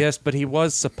fine. Yes, but he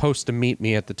was supposed to meet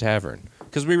me at the tavern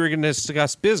because we were going to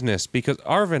discuss business. Because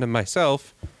Arvin and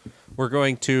myself were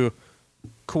going to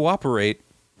cooperate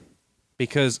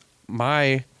because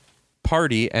my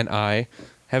party and I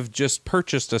have just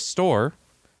purchased a store,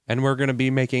 and we're going to be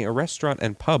making a restaurant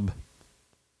and pub.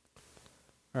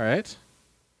 All right.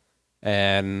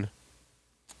 And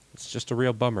it's just a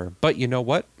real bummer. But you know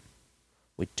what?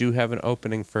 We do have an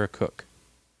opening for a cook.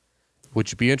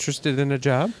 Would you be interested in a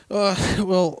job?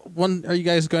 Well, when are you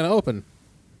guys going to open?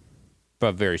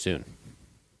 But very soon.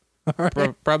 All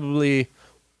right. Probably.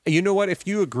 You know what? If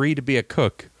you agree to be a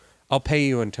cook, I'll pay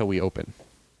you until we open.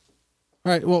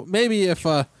 All right. Well, maybe if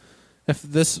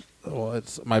this, well,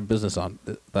 it's my business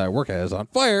that I work at is on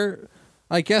fire.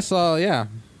 I guess. Yeah.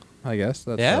 I guess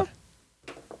that's. Yeah?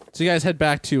 So you guys head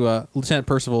back to Lieutenant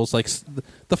Percival's. Like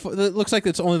it looks like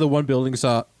it's only the one building's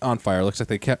on fire. Looks like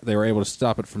they were able to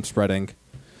stop it from spreading.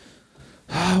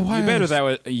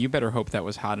 You better hope that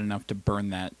was hot enough to burn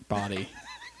that body.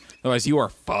 Otherwise, you are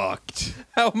fucked.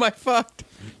 How am I fucked?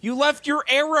 You left your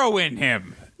arrow in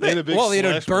him. Made a big Well,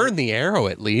 it'll splash burn mark. the arrow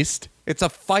at least. It's a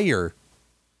fire.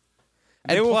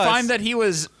 And They will plus- find that he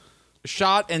was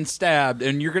shot and stabbed,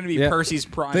 and you're going to be Yeah. Percy's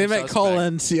prime They might call suspect.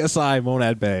 in CSI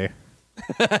Monad Bay.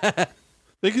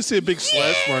 They can see a big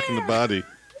slash mark in the body.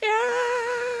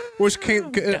 Which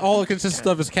all it consists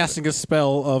of is casting a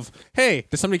spell of, hey,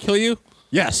 did somebody kill you?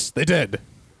 Yes, they did.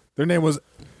 Their name was...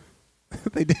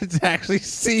 They did actually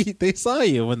see... They saw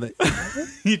you when they...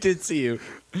 He did see you.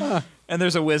 And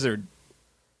there's a wizard.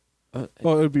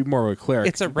 Well, it would be more of a cleric.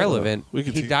 It's irrelevant. We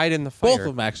could He see- died in the Both fire.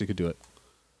 of them actually could do it.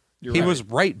 You're He right. was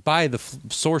right by the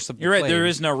source of the You're right. flame. There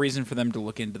is no reason for them to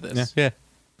look into this. Yeah.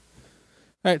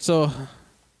 All right, so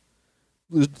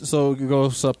it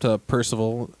goes up to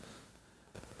Percival.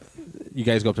 You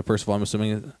guys go up to Percival, I'm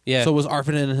assuming. Yeah. So was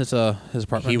Arvin in his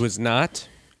apartment? He was not.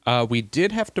 We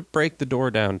did have to break the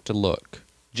door down to look,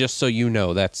 just so you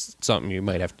know. That's something you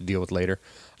might have to deal with later.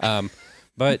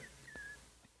 But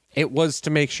it was to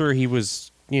make sure he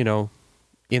was, in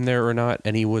there or not,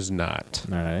 and he was not.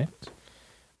 All right.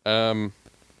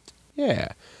 Yeah.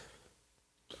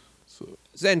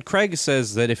 And Craig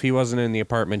says that if he wasn't in the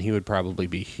apartment, he would probably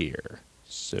be here.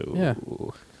 So Yeah.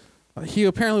 He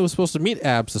apparently was supposed to meet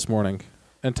Abs this morning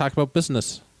and talk about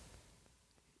business.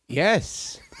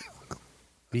 Yes.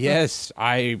 Yes,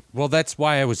 well, that's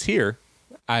why I was here.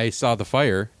 I saw the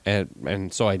fire,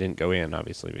 and so I didn't go in,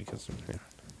 obviously, because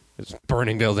it's a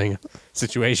burning building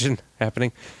situation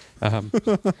happening.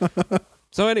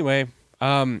 So anyway,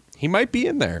 he might be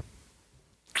in there.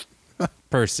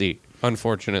 Percy,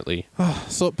 unfortunately.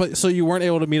 So you weren't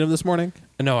able to meet him this morning?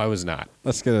 No, I was not.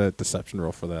 Let's get a deception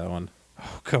roll for that one.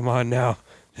 Oh, come on now.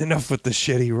 Enough with the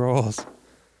shitty rolls.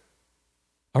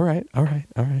 All right.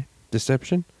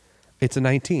 Deception? It's a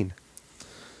 19.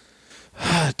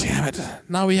 Ah, damn it.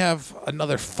 Now we have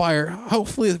another fire.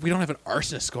 Hopefully we don't have an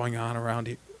arsonist going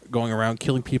around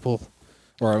killing people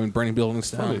or burning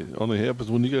buildings down. Funny. Only happens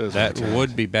when you guys That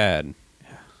would be bad.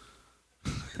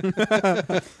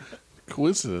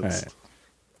 coincidence. All right.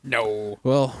 No.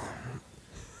 Well,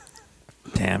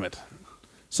 damn it.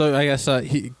 So I guess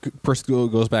Percival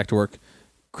goes back to work.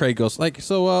 Craig goes,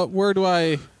 where do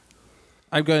I'm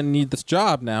going to need this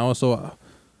job now, so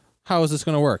how is this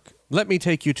going to work? Let me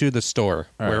take you to the store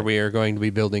All where right. we are going to be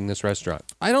building this restaurant.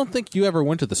 I don't think you ever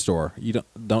went to the store. You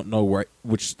don't know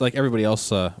which, like everybody else,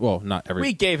 not everybody.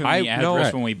 We gave him I the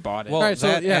address know- when we bought it. Well, Right, so,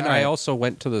 that, yeah, and all I right. also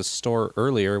went to the store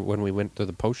earlier when we went to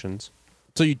the potions.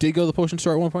 So you did go to the potion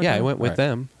store at one point? Yeah, I Tom? went with All right.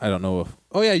 them. I don't know if...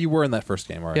 Oh, yeah, you were in that first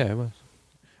game. All right. Yeah, it was.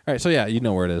 All right, so yeah, you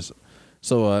know where it is.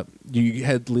 So you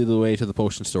head lead the way to the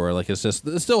potion store. Like it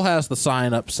still has the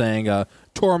sign up saying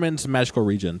Tormund's magical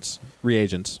reagents.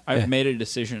 I've made a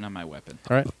decision on my weapon.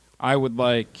 All right. I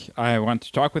want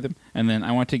to talk with him, and then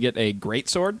I want to get a great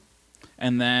sword,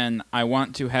 and then I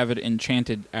want to have it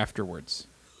enchanted afterwards.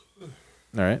 All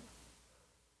right.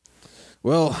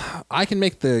 Well, I can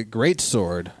make the great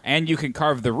sword. And you can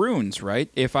carve the runes, right?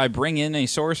 If I bring in a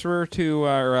sorcerer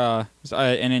or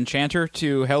an enchanter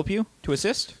to help you, to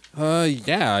assist?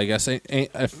 Yeah, I guess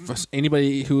if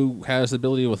anybody who has the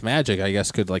ability with magic, I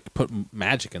guess could like put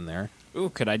magic in there. Ooh,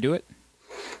 could I do it?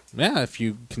 Yeah, if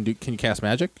you can you cast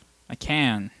magic? I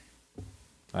can.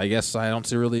 I guess I don't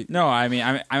see really. No, I mean,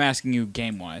 I'm asking you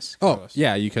game-wise. Oh, Carlos.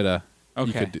 yeah, you could. You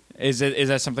Okay. could Is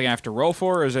that something I have to roll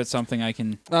for, or is it something I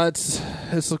can... it's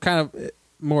kind of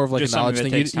more of like Just a knowledge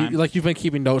something thing. that takes time. Like you've been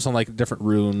keeping notes on like different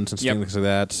runes and Yep. things like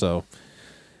that. So,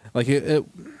 like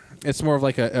it's more of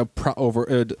like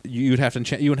you'd have to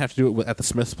enchant. You wouldn't have to do it at the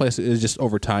smith's place. It's just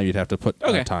over time. You'd have to put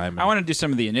Okay. time. I want to do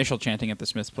some of the initial chanting at the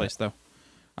Smith's place, though.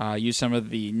 Use some of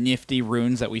the nifty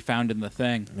runes that we found in the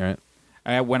thing. All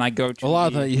right. When I go to A lot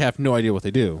of that you have no idea what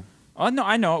they do. Oh, no,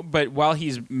 I know, but while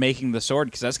he's making the sword,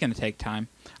 because that's going to take time,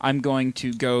 I'm going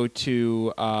to go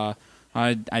to,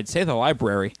 I'd say the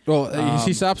library. Well,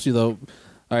 he stops you though.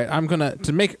 All right, I'm gonna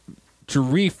to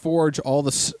reforge all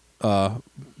this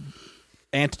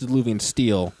antediluvian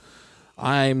steel.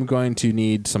 I'm going to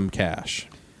need some cash.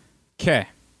 Okay.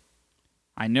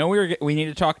 I know we need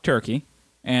to talk turkey,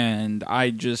 and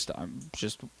I'm just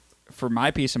for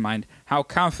my peace of mind, how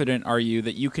confident are you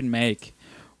that you can make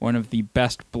one of the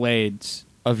best blades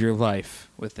of your life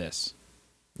with this?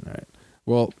 All right.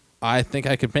 Well, I think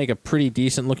I could make a pretty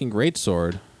decent looking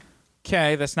greatsword.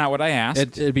 Okay, that's not what I asked.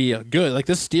 It'd be good. Like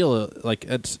this steel, like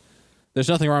there's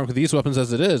nothing wrong with these weapons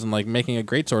as it is, and like making a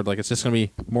greatsword, like it's just gonna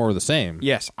be more of the same.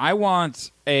 Yes, I want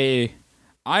a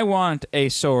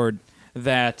sword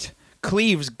that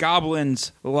cleaves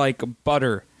goblins like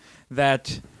butter,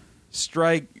 that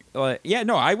strike.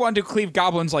 I want to cleave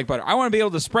goblins like butter. I want to be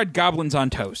able to spread goblins on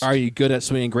toast. Are you good at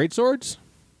swinging greatswords?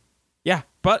 Yeah,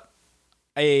 but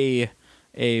a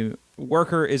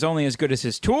worker is only as good as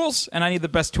his tools, and I need the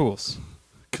best tools.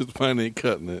 Because mine ain't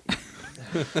cutting it.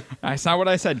 That's not what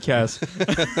I said, Kaz.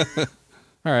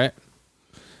 All right.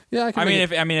 Yeah, I can.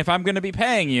 If I'm going to be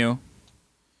paying you,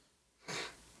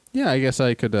 yeah, I guess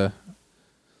I could.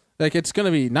 Like it's gonna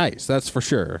be nice, that's for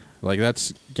sure. Like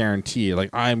that's guaranteed.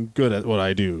 Like I'm good at what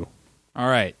I do. all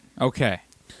right, okay.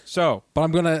 So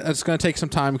But it's gonna take some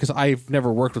time because I've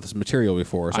never worked with this material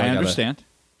before. So I gotta- understand.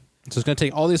 So it's gonna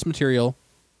take all this material,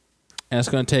 and it's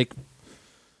going to take.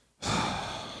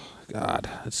 God,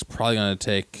 it's probably going to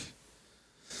take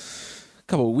a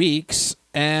couple of weeks,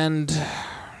 and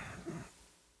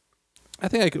I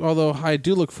think although I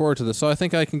do look forward to this, so I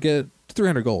think I can get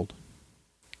 300 gold.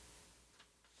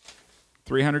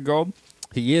 300 gold?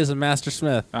 He is a master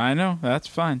smith. I know. That's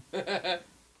fine.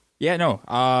 Yeah, no.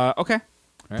 Okay.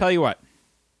 right. Tell you what.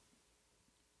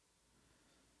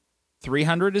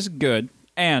 300 is good,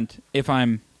 and if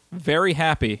I'm very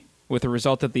happy with the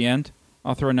result at the end,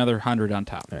 I'll throw another 100 on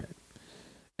top. All right.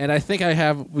 And I think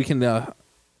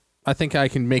I think I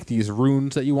can make these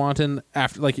runes that you want in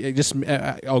after, like,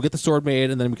 I'll get the sword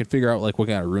made, and then we can figure out, like, what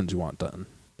kind of runes you want done.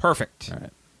 Perfect. All right.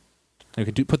 And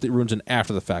we can put the runes in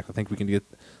after the fact. I think we can get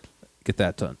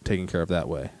that done, taken care of that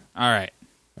way. All right.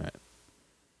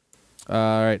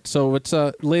 All right. So it's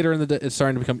later in the day. It's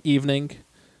starting to become evening.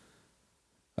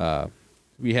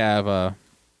 We have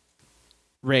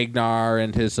Ragnar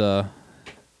and his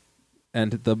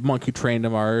and the monk who trained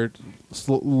him are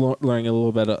learning a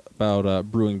little bit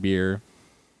about brewing beer.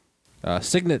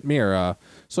 Signet Mir.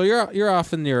 So you're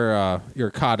off in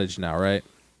your cottage now, right?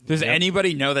 Does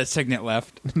anybody know that Signet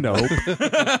left? No.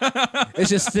 It's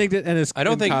just Signet and his. I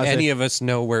don't think Kazakh. any of us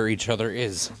know where each other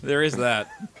is. There is that.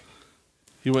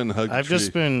 He went and hugged I've the tree.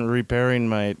 just been repairing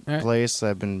my Alright. place.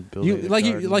 I've been building.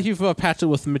 You've patched it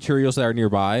with materials that are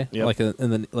nearby, Yep.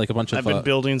 and then like a bunch of. I've been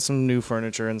building some new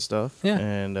furniture and stuff. Yeah.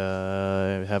 And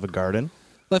I have a garden.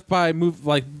 left by move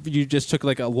like you just took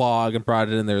like a log and brought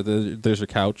it in there. There's your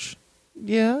couch.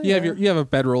 Yeah. You have a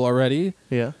bedroll already.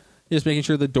 Yeah. You're just making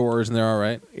sure the doors in there are all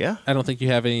right. Yeah. I don't think you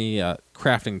have any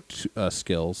crafting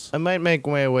skills. I might make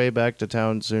my way back to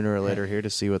town sooner or later here to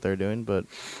see what they're doing, but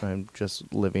I'm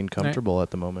just living comfortable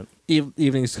at the moment.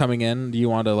 Evening's coming in. Do you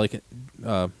want to like?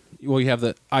 You have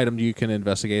the item you can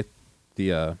investigate,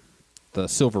 the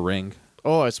silver ring.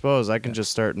 Oh, I suppose I can just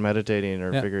start meditating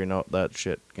or Yeah. figuring out that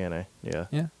shit, can I? Yeah.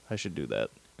 Yeah, I should do that.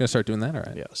 gonna start doing that. All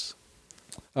right. Yes.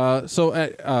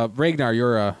 So Ragnar,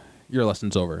 your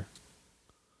lesson's over.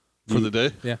 For the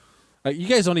day? Yeah. You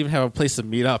guys don't even have a place to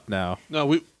meet up now. No,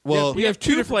 we We have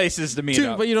two places to meet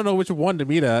up. But you don't know which one to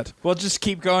meet at. We'll just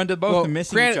keep going to both and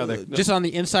missing each other. Just on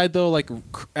the inside, though, like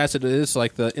as it is,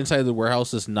 like the inside of the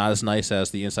warehouse is not as nice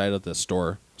as the inside of the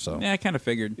store. So, Yeah, I kind of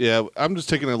figured. yeah, I'm just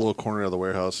taking a little corner of the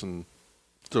warehouse and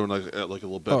throwing like a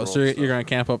little bedroll. so you're gonna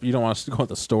camp up. You don't want to go to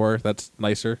the store. That's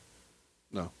nicer.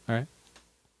 No, All right.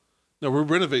 no, we're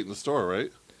renovating the store,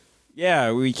 right?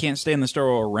 Yeah, we can't stay in the store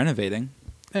while we're renovating.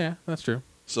 Yeah, that's true.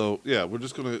 So yeah, we're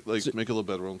just gonna make a little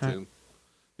bedroom thing.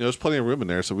 You know, there's plenty of room in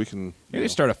there, so we can. You You know. can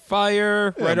start a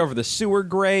fire right over the sewer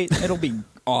grate. It'll be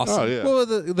awesome. Oh yeah. Well,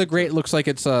 the grate looks like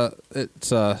it's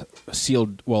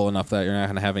sealed well enough that you're not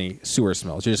gonna have any sewer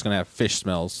smells. You're just gonna have fish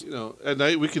smells. You know, at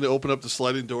night we can open up the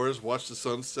sliding doors, watch the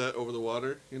sunset over the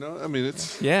water. You know, I mean,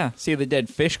 it's Yeah, see the dead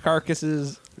fish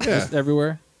carcasses. yeah, Just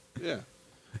everywhere. yeah.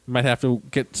 You might have to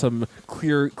get some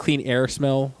clean air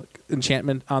smell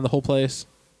enchantment on the whole place.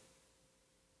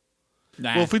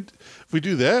 Nah. Well, if we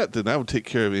do that, then that would take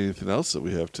care of anything else that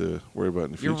we have to worry about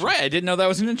in the future. You're right. I didn't know that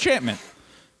was an enchantment.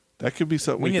 That could be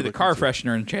something We need could the look car into.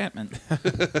 freshener enchantment.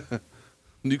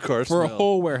 New car For a smell.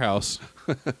 whole warehouse.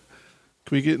 Can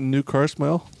we get a new car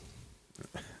smell?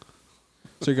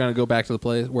 So you're gonna go back to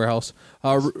the warehouse.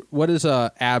 What is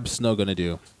Ab Snow gonna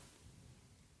do?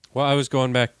 Well, I was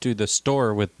going back to the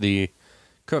store with the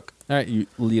cook. All right, you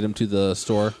lead him to the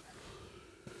store.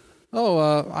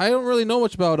 Oh, I don't really know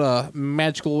much about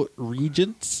magical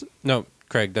regents. No,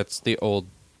 Craig, that's the old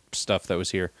stuff that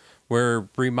was here. We're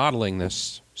remodeling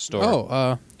this store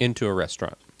Oh, into a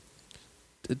restaurant.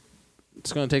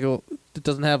 it's gonna take a. It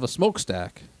doesn't have a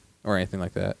smokestack or anything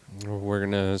like that. We're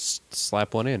going to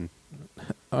slap one in.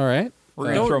 All right.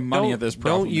 We're gonna throw money at this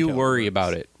problem. Don't you until it worry works.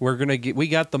 about it. We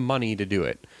got the money to do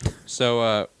it.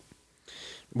 So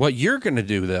what you're going to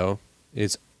do though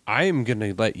is I'm going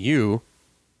to let you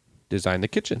design the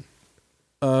kitchen.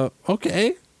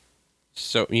 Okay.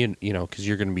 So you know cuz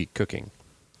you're going to be cooking.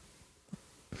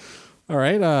 All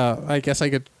right. I guess I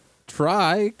could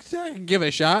try. Give it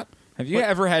a shot. Have you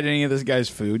ever had any of this guy's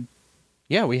food?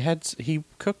 Yeah, he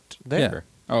cooked there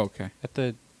Oh, okay. at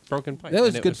the Broken Pipe. That was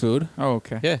and it good food. Oh,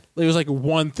 okay. Yeah. It was like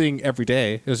one thing every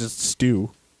day. It was just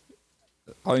stew.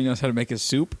 All he knows how to make is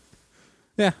soup.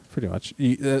 Yeah, pretty much.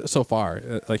 So far,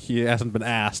 like he hasn't been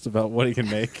asked about what he can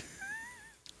make.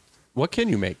 What can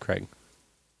you make, Craig?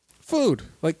 Food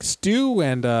like stew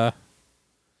and I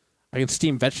can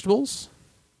steam vegetables.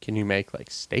 Can you make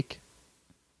like steak?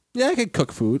 Yeah, I can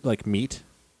cook food like meat,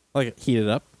 like heat it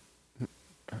up.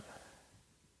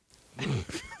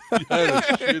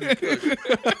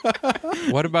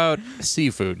 What about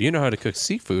seafood? You know how to cook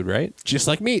seafood, right? Just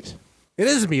like meat. It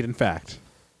is meat, in fact.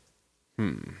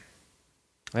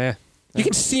 Eh. You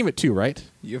can steam it too, right?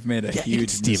 You've made a you can huge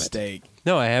steam it. mistake.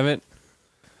 No, I haven't.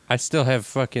 I still have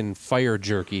fucking fire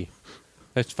jerky.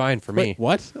 That's fine for me. Wait,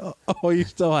 what? Oh, you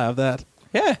still have that?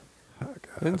 Yeah.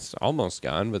 It's almost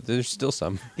gone, but there's still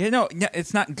some. Yeah, no,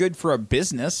 it's not good for a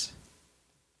business.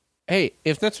 Hey,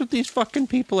 if that's what these fucking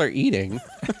people are eating,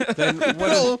 then what?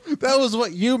 Well, that was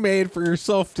what you made for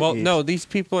yourself to Well, eat. no, these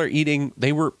people are eating.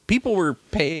 People were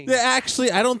paying. Yeah,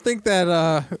 actually, I don't think that.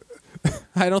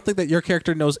 I don't think that your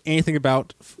character knows anything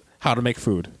about how to make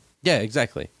food. Yeah,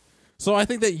 exactly. So I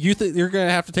think that you're going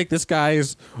to have to take this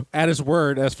guy's at his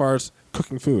word as far as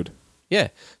cooking food. Yeah.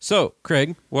 So,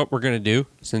 Craig, what we're gonna do,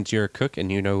 since you're a cook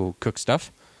and you know cook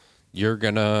stuff, you're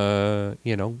gonna,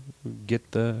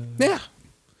 get the Yeah.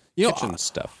 kitchen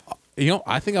stuff.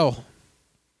 I think I'll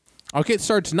get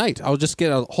started tonight. I'll just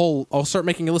get I'll start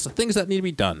making a list of things that need to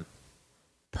be done.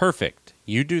 Perfect.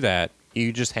 You do that.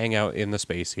 You just hang out in the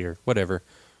space here. Whatever.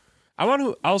 I want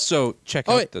to also check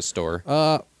out wait. the store.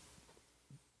 Gotta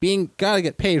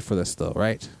get paid for this though,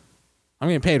 right? I'm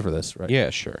getting paid for this, right? Yeah,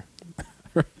 sure.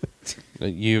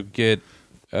 You get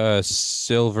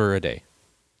silver a day.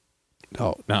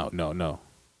 Oh, no.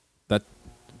 That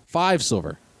 5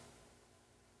 silver.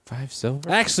 5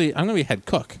 silver? Actually, I'm gonna be head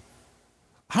cook.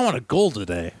 I want a gold a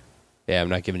day. Yeah, I'm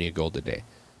not giving you a gold a day.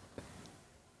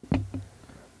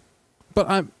 But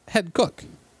I'm head cook.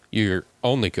 You're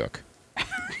only cook.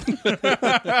 This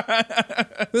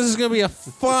is going to be a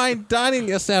fine dining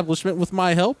establishment with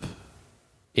my help.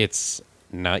 It's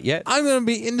not yet. I'm going to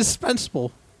be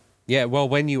indispensable. Yeah, well,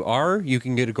 when you are, you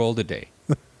can get a gold a day.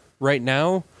 Right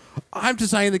now, I'm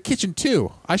designing the kitchen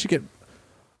too. I think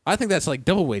that's like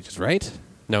double wages, right?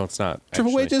 no, it's not.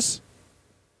 Triple actually. wages?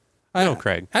 No,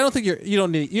 Craig. I don't think you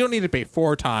don't need to pay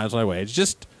 4 times my wage.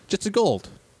 Just a gold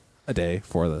a day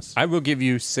for this. I will give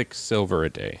you 6 silver a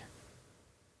day.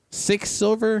 6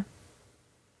 silver?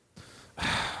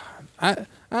 I don't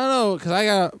know, because I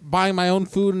got buying my own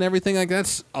food and everything like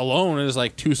that's alone is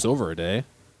like 2 silver a day.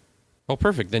 Well,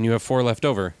 perfect. Then you have 4 left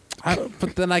over.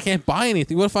 But then I can't buy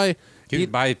anything. What if I You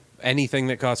can buy anything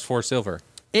that costs 4 silver.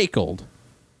 8 gold?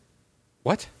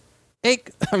 What? 8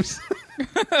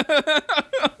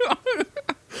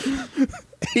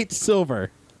 8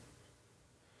 silver.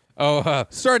 Oh,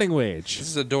 Starting wage. this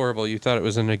is adorable. You thought it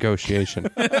was a negotiation.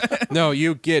 No,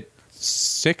 you get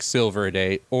 6 silver a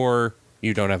day, or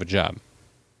you don't have a job.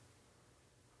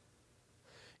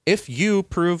 If you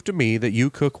prove to me that you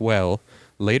cook well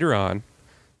later on,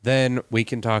 then we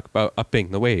can talk about upping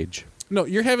the wage. No,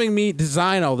 you're having me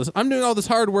design all this. I'm doing all this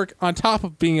hard work on top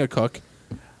of being a cook.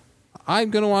 I'm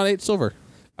going to want 8 silver.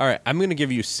 All right, I'm going to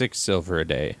give you 6 silver a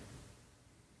day.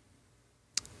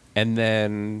 And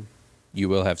then you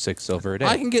will have 6 silver a day.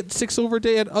 I can get 6 silver a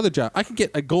day at other jobs. I can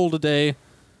get a gold a day.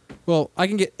 Well, I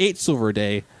can get 8 silver a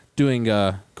day doing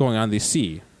going on the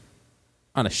sea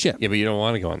on a ship. Yeah, but you don't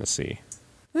want to go on the sea.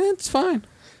 It's fine.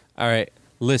 All right,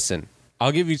 listen.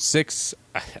 I'll give you 6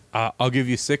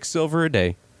 silver a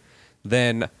day.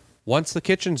 Then once the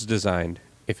kitchen's designed,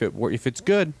 if it's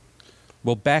good,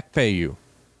 we'll back pay you.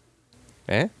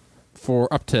 Eh?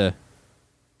 For up to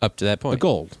That point. a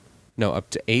gold. No, up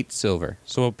to 8 silver.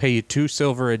 So we'll pay you 2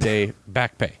 silver a day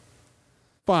back pay.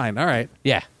 Fine. All right.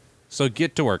 Yeah. So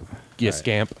get to work, you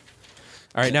scamp.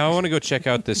 All right, now I want to go check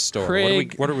out this store.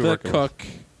 Craig, what are we the working with? cook,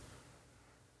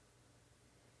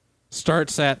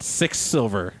 starts at 6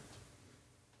 silver.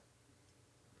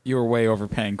 You were way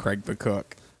overpaying Craig the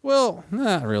cook. Well,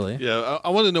 not really. Yeah, I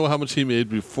want to know how much he made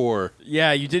before.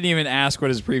 Yeah, you didn't even ask what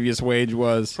his previous wage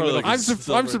was. Probably like I'm a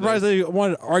silver surprised day. they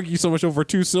wanted to argue so much over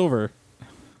 2 silver.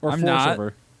 Or I'm 4 not.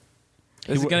 silver.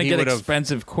 This is He going to get would've-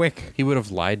 expensive quick. He would have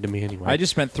lied to me anyway. I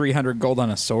just spent 300 gold on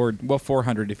a sword. Well,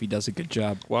 400 if he does a good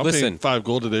job. Well, I'm Listen. paying 5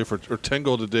 gold a day or 10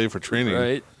 gold a day for training.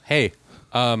 Right? Hey,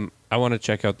 I want to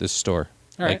check out this store.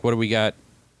 All Like, right. what do we got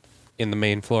in the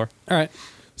main floor? All right.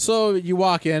 So you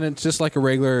walk in, it's just like a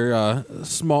regular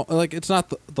small, like it's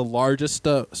not the largest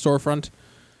storefront.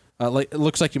 Like it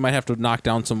looks like you might have to knock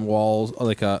down some walls,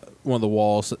 like one of the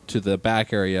walls to the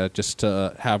back area, just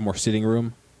to have more sitting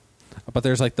room. But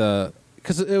there's like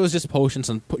because it was just potions,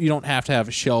 and you don't have to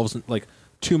have shelves and like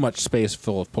too much space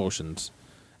full of potions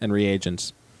and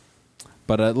reagents.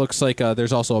 But it looks like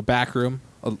there's also a back room,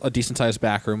 a decent sized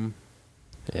back room.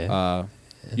 Yeah.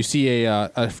 You see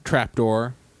a trap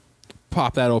door.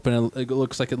 Pop that open, and it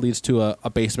looks like it leads to a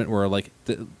basement where like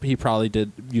he probably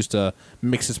used to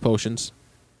mix his potions.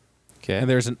 Okay. And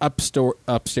there's an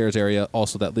upstairs area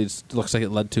also that looks like it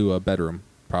led to a bedroom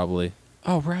probably,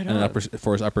 oh, right and an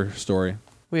for his upper story.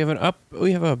 We have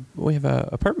a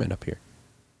apartment up here.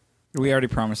 We already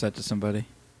promised that to somebody.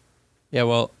 Yeah,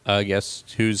 well, guess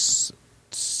who's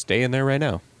staying there right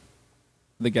now?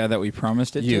 The guy that we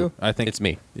promised it You, to? I think It's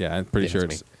me. Yeah, I'm pretty Yeah, sure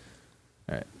it's it's.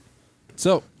 All right.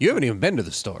 So You haven't even been to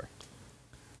the store.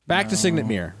 back to Signet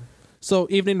Mirror. So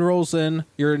evening rolls in.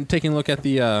 You're taking a look at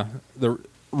the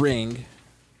ring.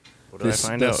 What did I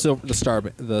find the out?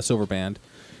 the silver band.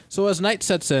 So as night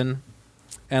sets in,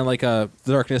 and like the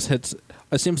darkness hits,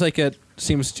 it seems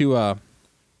to.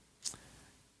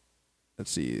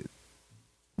 Let's see.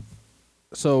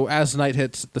 So as night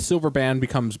hits, the silver band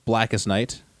becomes black as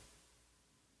night,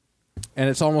 and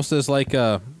it's almost as like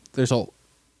there's a.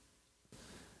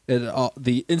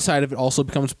 The inside of it also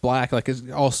becomes black, like it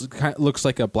also kind of looks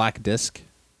like a black disc.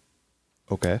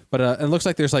 Okay. But it looks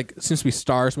like there's seems to be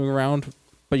stars moving around,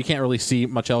 but you can't really see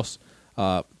much else.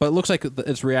 But it looks like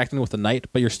it's reacting with the night,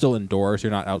 but you're still indoors.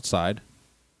 You're not outside.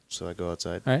 So I go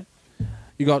outside. All right.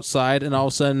 You go outside, and all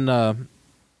of a sudden,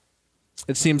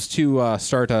 it seems to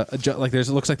start adjust. Like it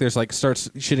looks like there's starts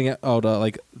shooting out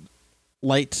like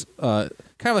light, kind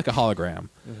of like a hologram.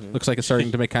 Looks like it's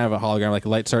starting to make kind of a hologram. Like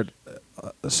light start,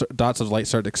 dots of light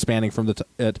start expanding from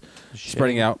it,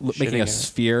 spreading out, making a out.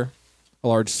 sphere, a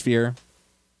large sphere.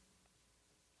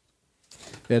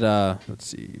 It let's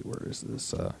see, where is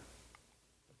this?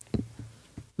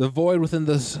 The void within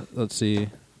this. Let's see.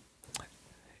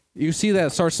 You see that it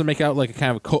starts to make out like a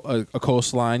kind of a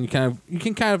coastline. You can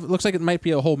kind of looks like it might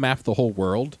be a whole map of the whole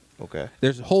world. Okay.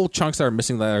 There's whole chunks that are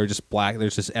missing that are just black.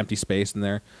 There's just empty space in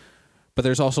there. But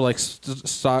there's also like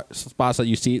spots that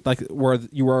you see like where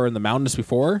you were in the mountains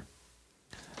before.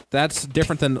 That's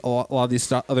different than a lot of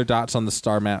these other dots on the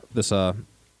star map. This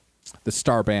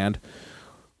star band,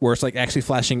 where it's like actually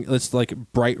flashing. It's like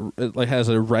bright. It like has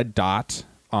a red dot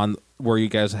on where you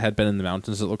guys had been in the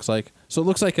mountains. It looks like so. It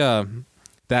looks like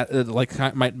that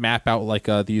like might map out like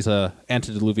these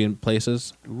antediluvian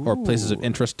places or places of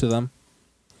interest to them.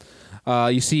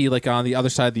 You see, like on the other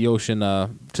side of the ocean,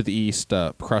 to the east,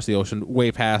 across the ocean,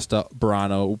 way past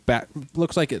Burano. Back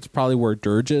looks like it's probably where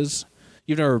Dirge is.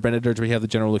 You've never been to Dirge, but you have the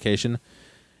general location,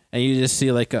 and you just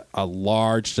see like a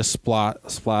large just splat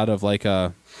of like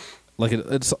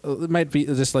it might be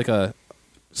just like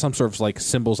some sort of like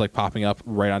symbols like popping up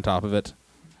right on top of it.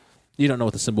 You don't know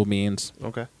what the symbol means.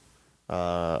 Okay.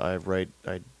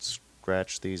 I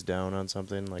scratch these down on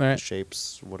something like Alright. the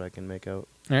shapes, what I can make out.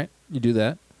 All right, you do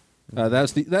that.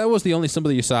 That was the only symbol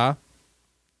that you saw.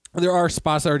 There are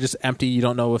spots that are just empty. You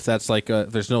don't know if that's like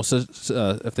if there's no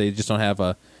if they just don't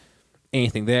have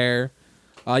anything there.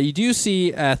 You do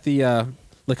see at the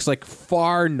looks like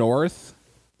far north,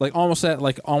 like almost at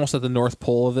the North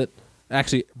Pole of it.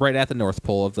 Actually, right at the North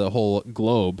Pole of the whole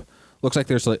globe. Looks like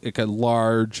there's like a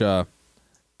large,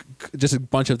 just a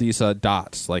bunch of these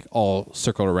dots, like all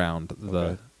circled around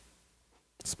the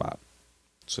spot.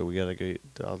 So we gotta get.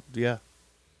 Yeah.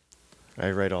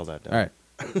 I write all that down. All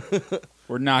right.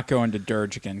 We're not going to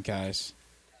Dirge again, guys.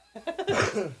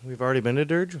 We've already been to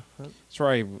Dirge. That's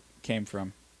where I came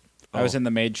from. I was in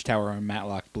the Mage Tower and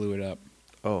Matlock blew it up.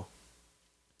 Oh.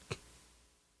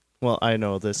 Well, I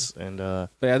know this, and But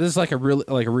yeah, this is like a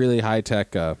really high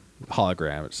tech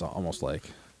hologram. It's almost like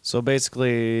so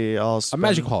basically, a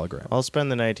magical hologram. I'll spend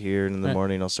the night here, and in the Right.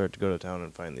 morning I'll start to go to town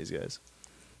and find these guys.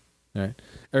 All right,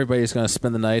 everybody's gonna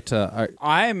spend the night.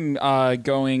 I'm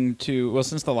going to, well,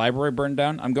 since the library burned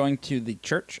down, I'm going to the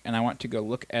church and I want to go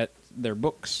look at their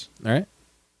books. All right.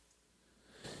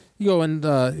 You go and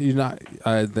you knock.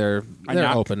 They're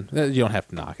knock? open. You don't have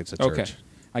to knock. It's a church. Okay.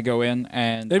 I go in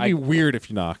and It'd be weird if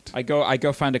you knocked. I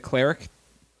go find a cleric.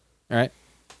 All right.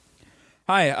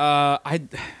 Hi,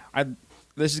 I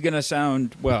this is gonna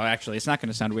sound, well, actually, it's not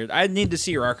gonna sound weird. I need to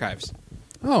see your archives.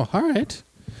 Oh, all right.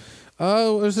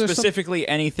 Is there Specifically,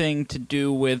 anything to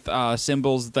do with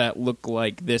symbols that look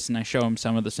like this, and I show him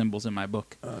some of the symbols in my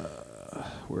book.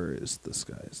 where is this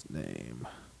guy's name?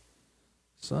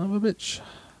 Son of a bitch.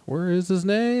 Where is his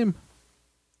name?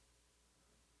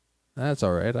 That's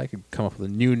all right. I could come up with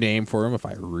a new name for him if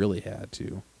I really had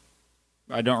to.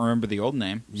 I don't remember the old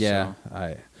name. Yeah,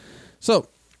 so. So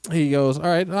he goes, all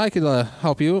right, I could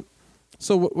help you.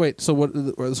 So wait, so what?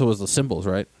 So was the symbols,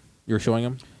 right? You were showing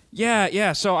him.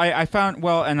 Yeah. So I found,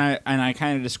 well, and I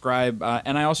kind of describe,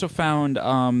 and I also found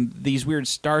these weird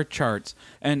star charts,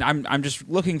 and I'm just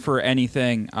looking for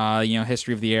anything,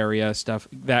 history of the area stuff,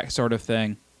 that sort of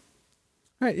thing.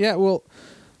 All right. Yeah. Well,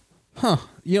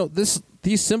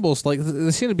 these symbols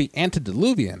they seem to be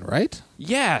antediluvian, right?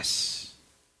 Yes.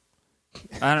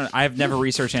 I've never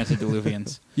researched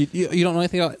antediluvians. You don't know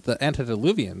anything about the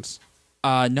antediluvians.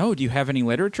 No. Do you have any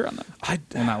literature on them?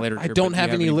 Well, not literature. I don't but do have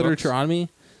you any literature books? on me.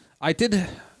 I did.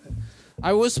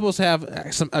 I was supposed to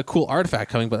have a cool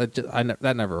artifact coming, but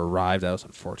that never arrived. That was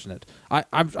unfortunate.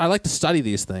 I like to study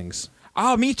these things.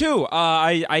 Oh, me too.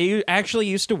 I actually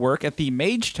used to work at the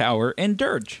Mage Tower in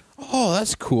Dirge. Oh,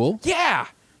 that's cool. Yeah.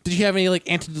 Did you have any like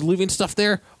antediluvian stuff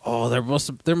there? Oh, there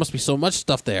must be so much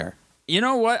stuff there. You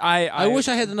know what? I wish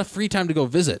I had enough free time to go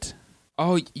visit.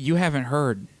 Oh, you haven't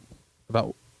heard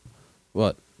About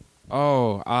what?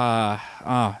 Oh,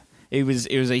 it was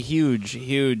a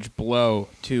huge blow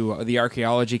to the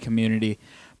archaeology community,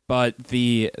 but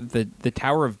the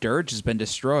Tower of Dirge has been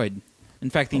destroyed. In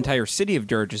fact, the entire city of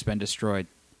Dirge has been destroyed.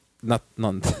 Not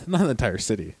the entire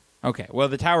city. Okay, well,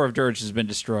 the Tower of Dirge has been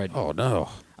destroyed. Oh no!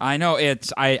 I know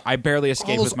it's I barely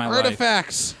escaped All those with my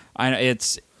artifacts. life. I know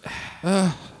it's.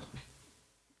 Well,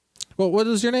 what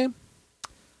is your name?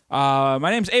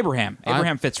 My name's Abraham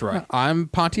Fitzroy. I'm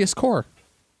Pontius Core.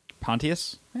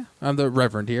 Pontius? Yeah, I'm the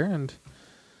Reverend here, and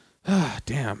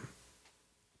damn.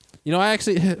 You know, I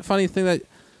actually funny thing that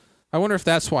I wonder if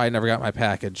that's why I never got my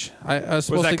package. I was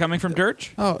supposed Was that to, coming from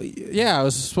Dirge? Oh yeah, I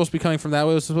was supposed to be coming from that. It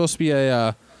was supposed to be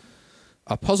a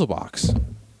puzzle box.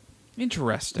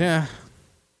 Interesting. Yeah,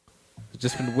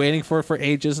 just been waiting for it for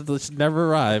ages. It's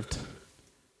never arrived.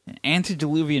 An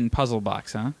antediluvian puzzle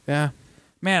box, huh? Yeah,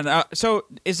 Man, so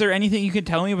is there anything you can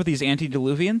tell me about these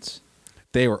antediluvians?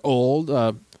 they were old.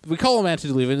 We call them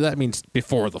antediluvian. That means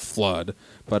before the flood,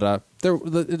 but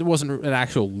it wasn't an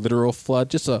actual literal flood,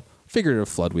 just a figurative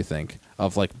flood. We think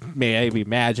of like maybe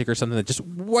magic or something that just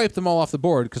wiped them all off the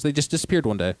board because they just disappeared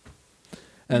one day,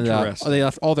 and they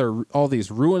left all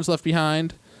these ruins left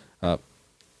behind.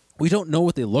 We don't know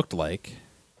what they looked like,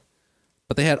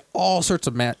 but they had all sorts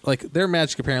of like their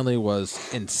magic apparently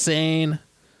was insane.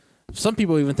 Some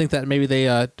people even think that maybe they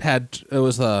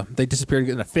they disappeared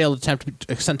in a failed attempt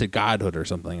to ascend to godhood or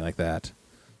something like that.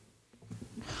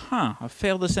 Huh, a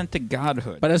failed ascent to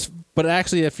godhood. But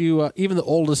actually, if you even the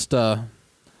oldest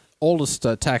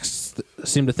texts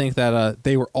seem to think that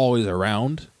they were always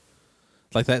around,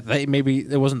 like that maybe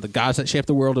it wasn't the gods that shaped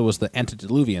the world; it was the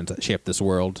antediluvians that shaped this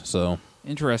world. So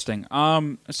interesting.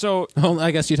 So well,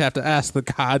 I guess you'd have to ask the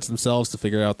gods themselves to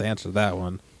figure out the answer to that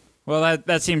one. Well,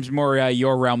 that seems more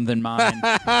your realm than mine.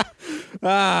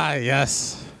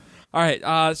 Yes. All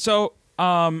right. So,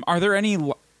 are there any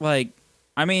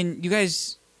you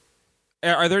guys,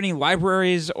 are there any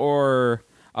libraries or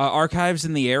archives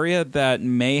in the area that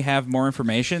may have more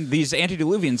information? These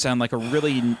antediluvians sound like a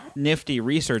really nifty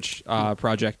research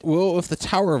project. Well, if the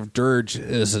Tower of Dirge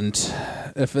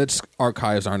if its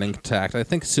archives aren't intact, I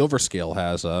think Silverscale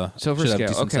has should have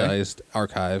decent-sized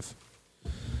archive.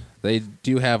 They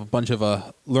do have a bunch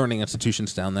of learning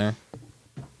institutions down there.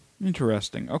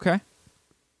 Interesting. Okay.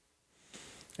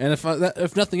 And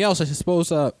if nothing else, I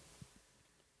suppose I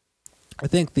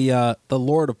think the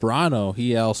Lord of Brano,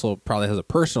 he also probably has a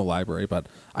personal library, but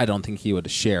I don't think he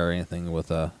would share anything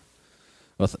with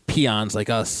peons like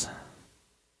us.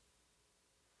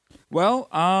 Well,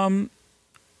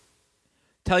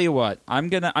 tell you what, I'm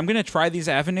gonna try these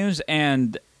avenues,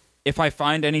 and if I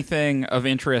find anything of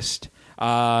interest.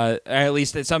 At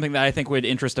least it's something that I think would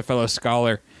interest a fellow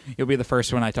scholar. You'll be the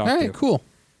first one I talk to. All right, cool.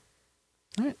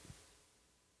 All right.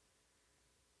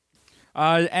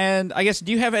 And I guess,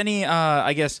 do you have any,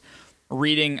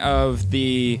 reading of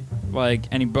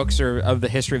any books or of the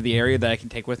history of the area that I can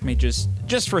take with me,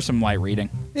 just for some light reading?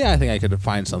 Yeah, I think I could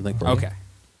find something for you. Okay.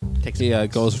 He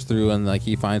goes through and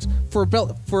he finds for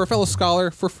a fellow scholar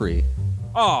for free.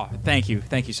 Oh, thank you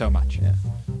so much. Yeah.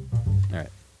 All right.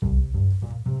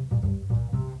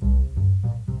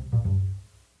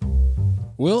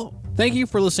 Well, thank you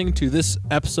for listening to this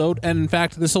episode, and in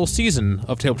fact, this whole season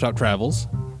of Tabletop Travels. A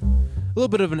little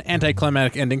bit of an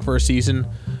anticlimactic ending for a season,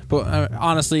 but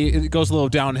honestly, it goes a little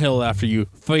downhill after you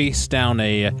face down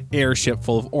a airship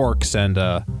full of orcs and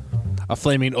a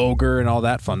flaming ogre and all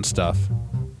that fun stuff.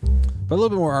 But a little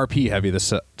bit more RP heavy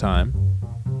this time.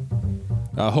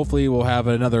 Hopefully, we'll have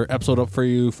another episode up for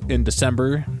you in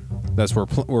December. That's where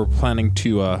we're planning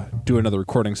to do another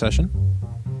recording session.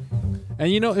 And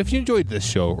if you enjoyed this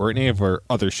show or any of our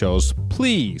other shows,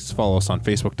 please follow us on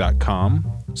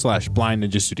Facebook.com/Blind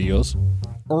Ninja Studios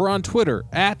or on Twitter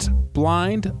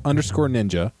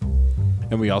 @blind_ninja.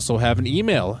 And we also have an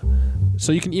email.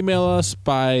 So you can email us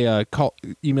by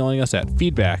emailing us at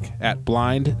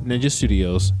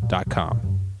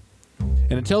feedback@blindninjastudios.com.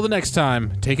 And until the next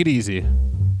time, take it easy.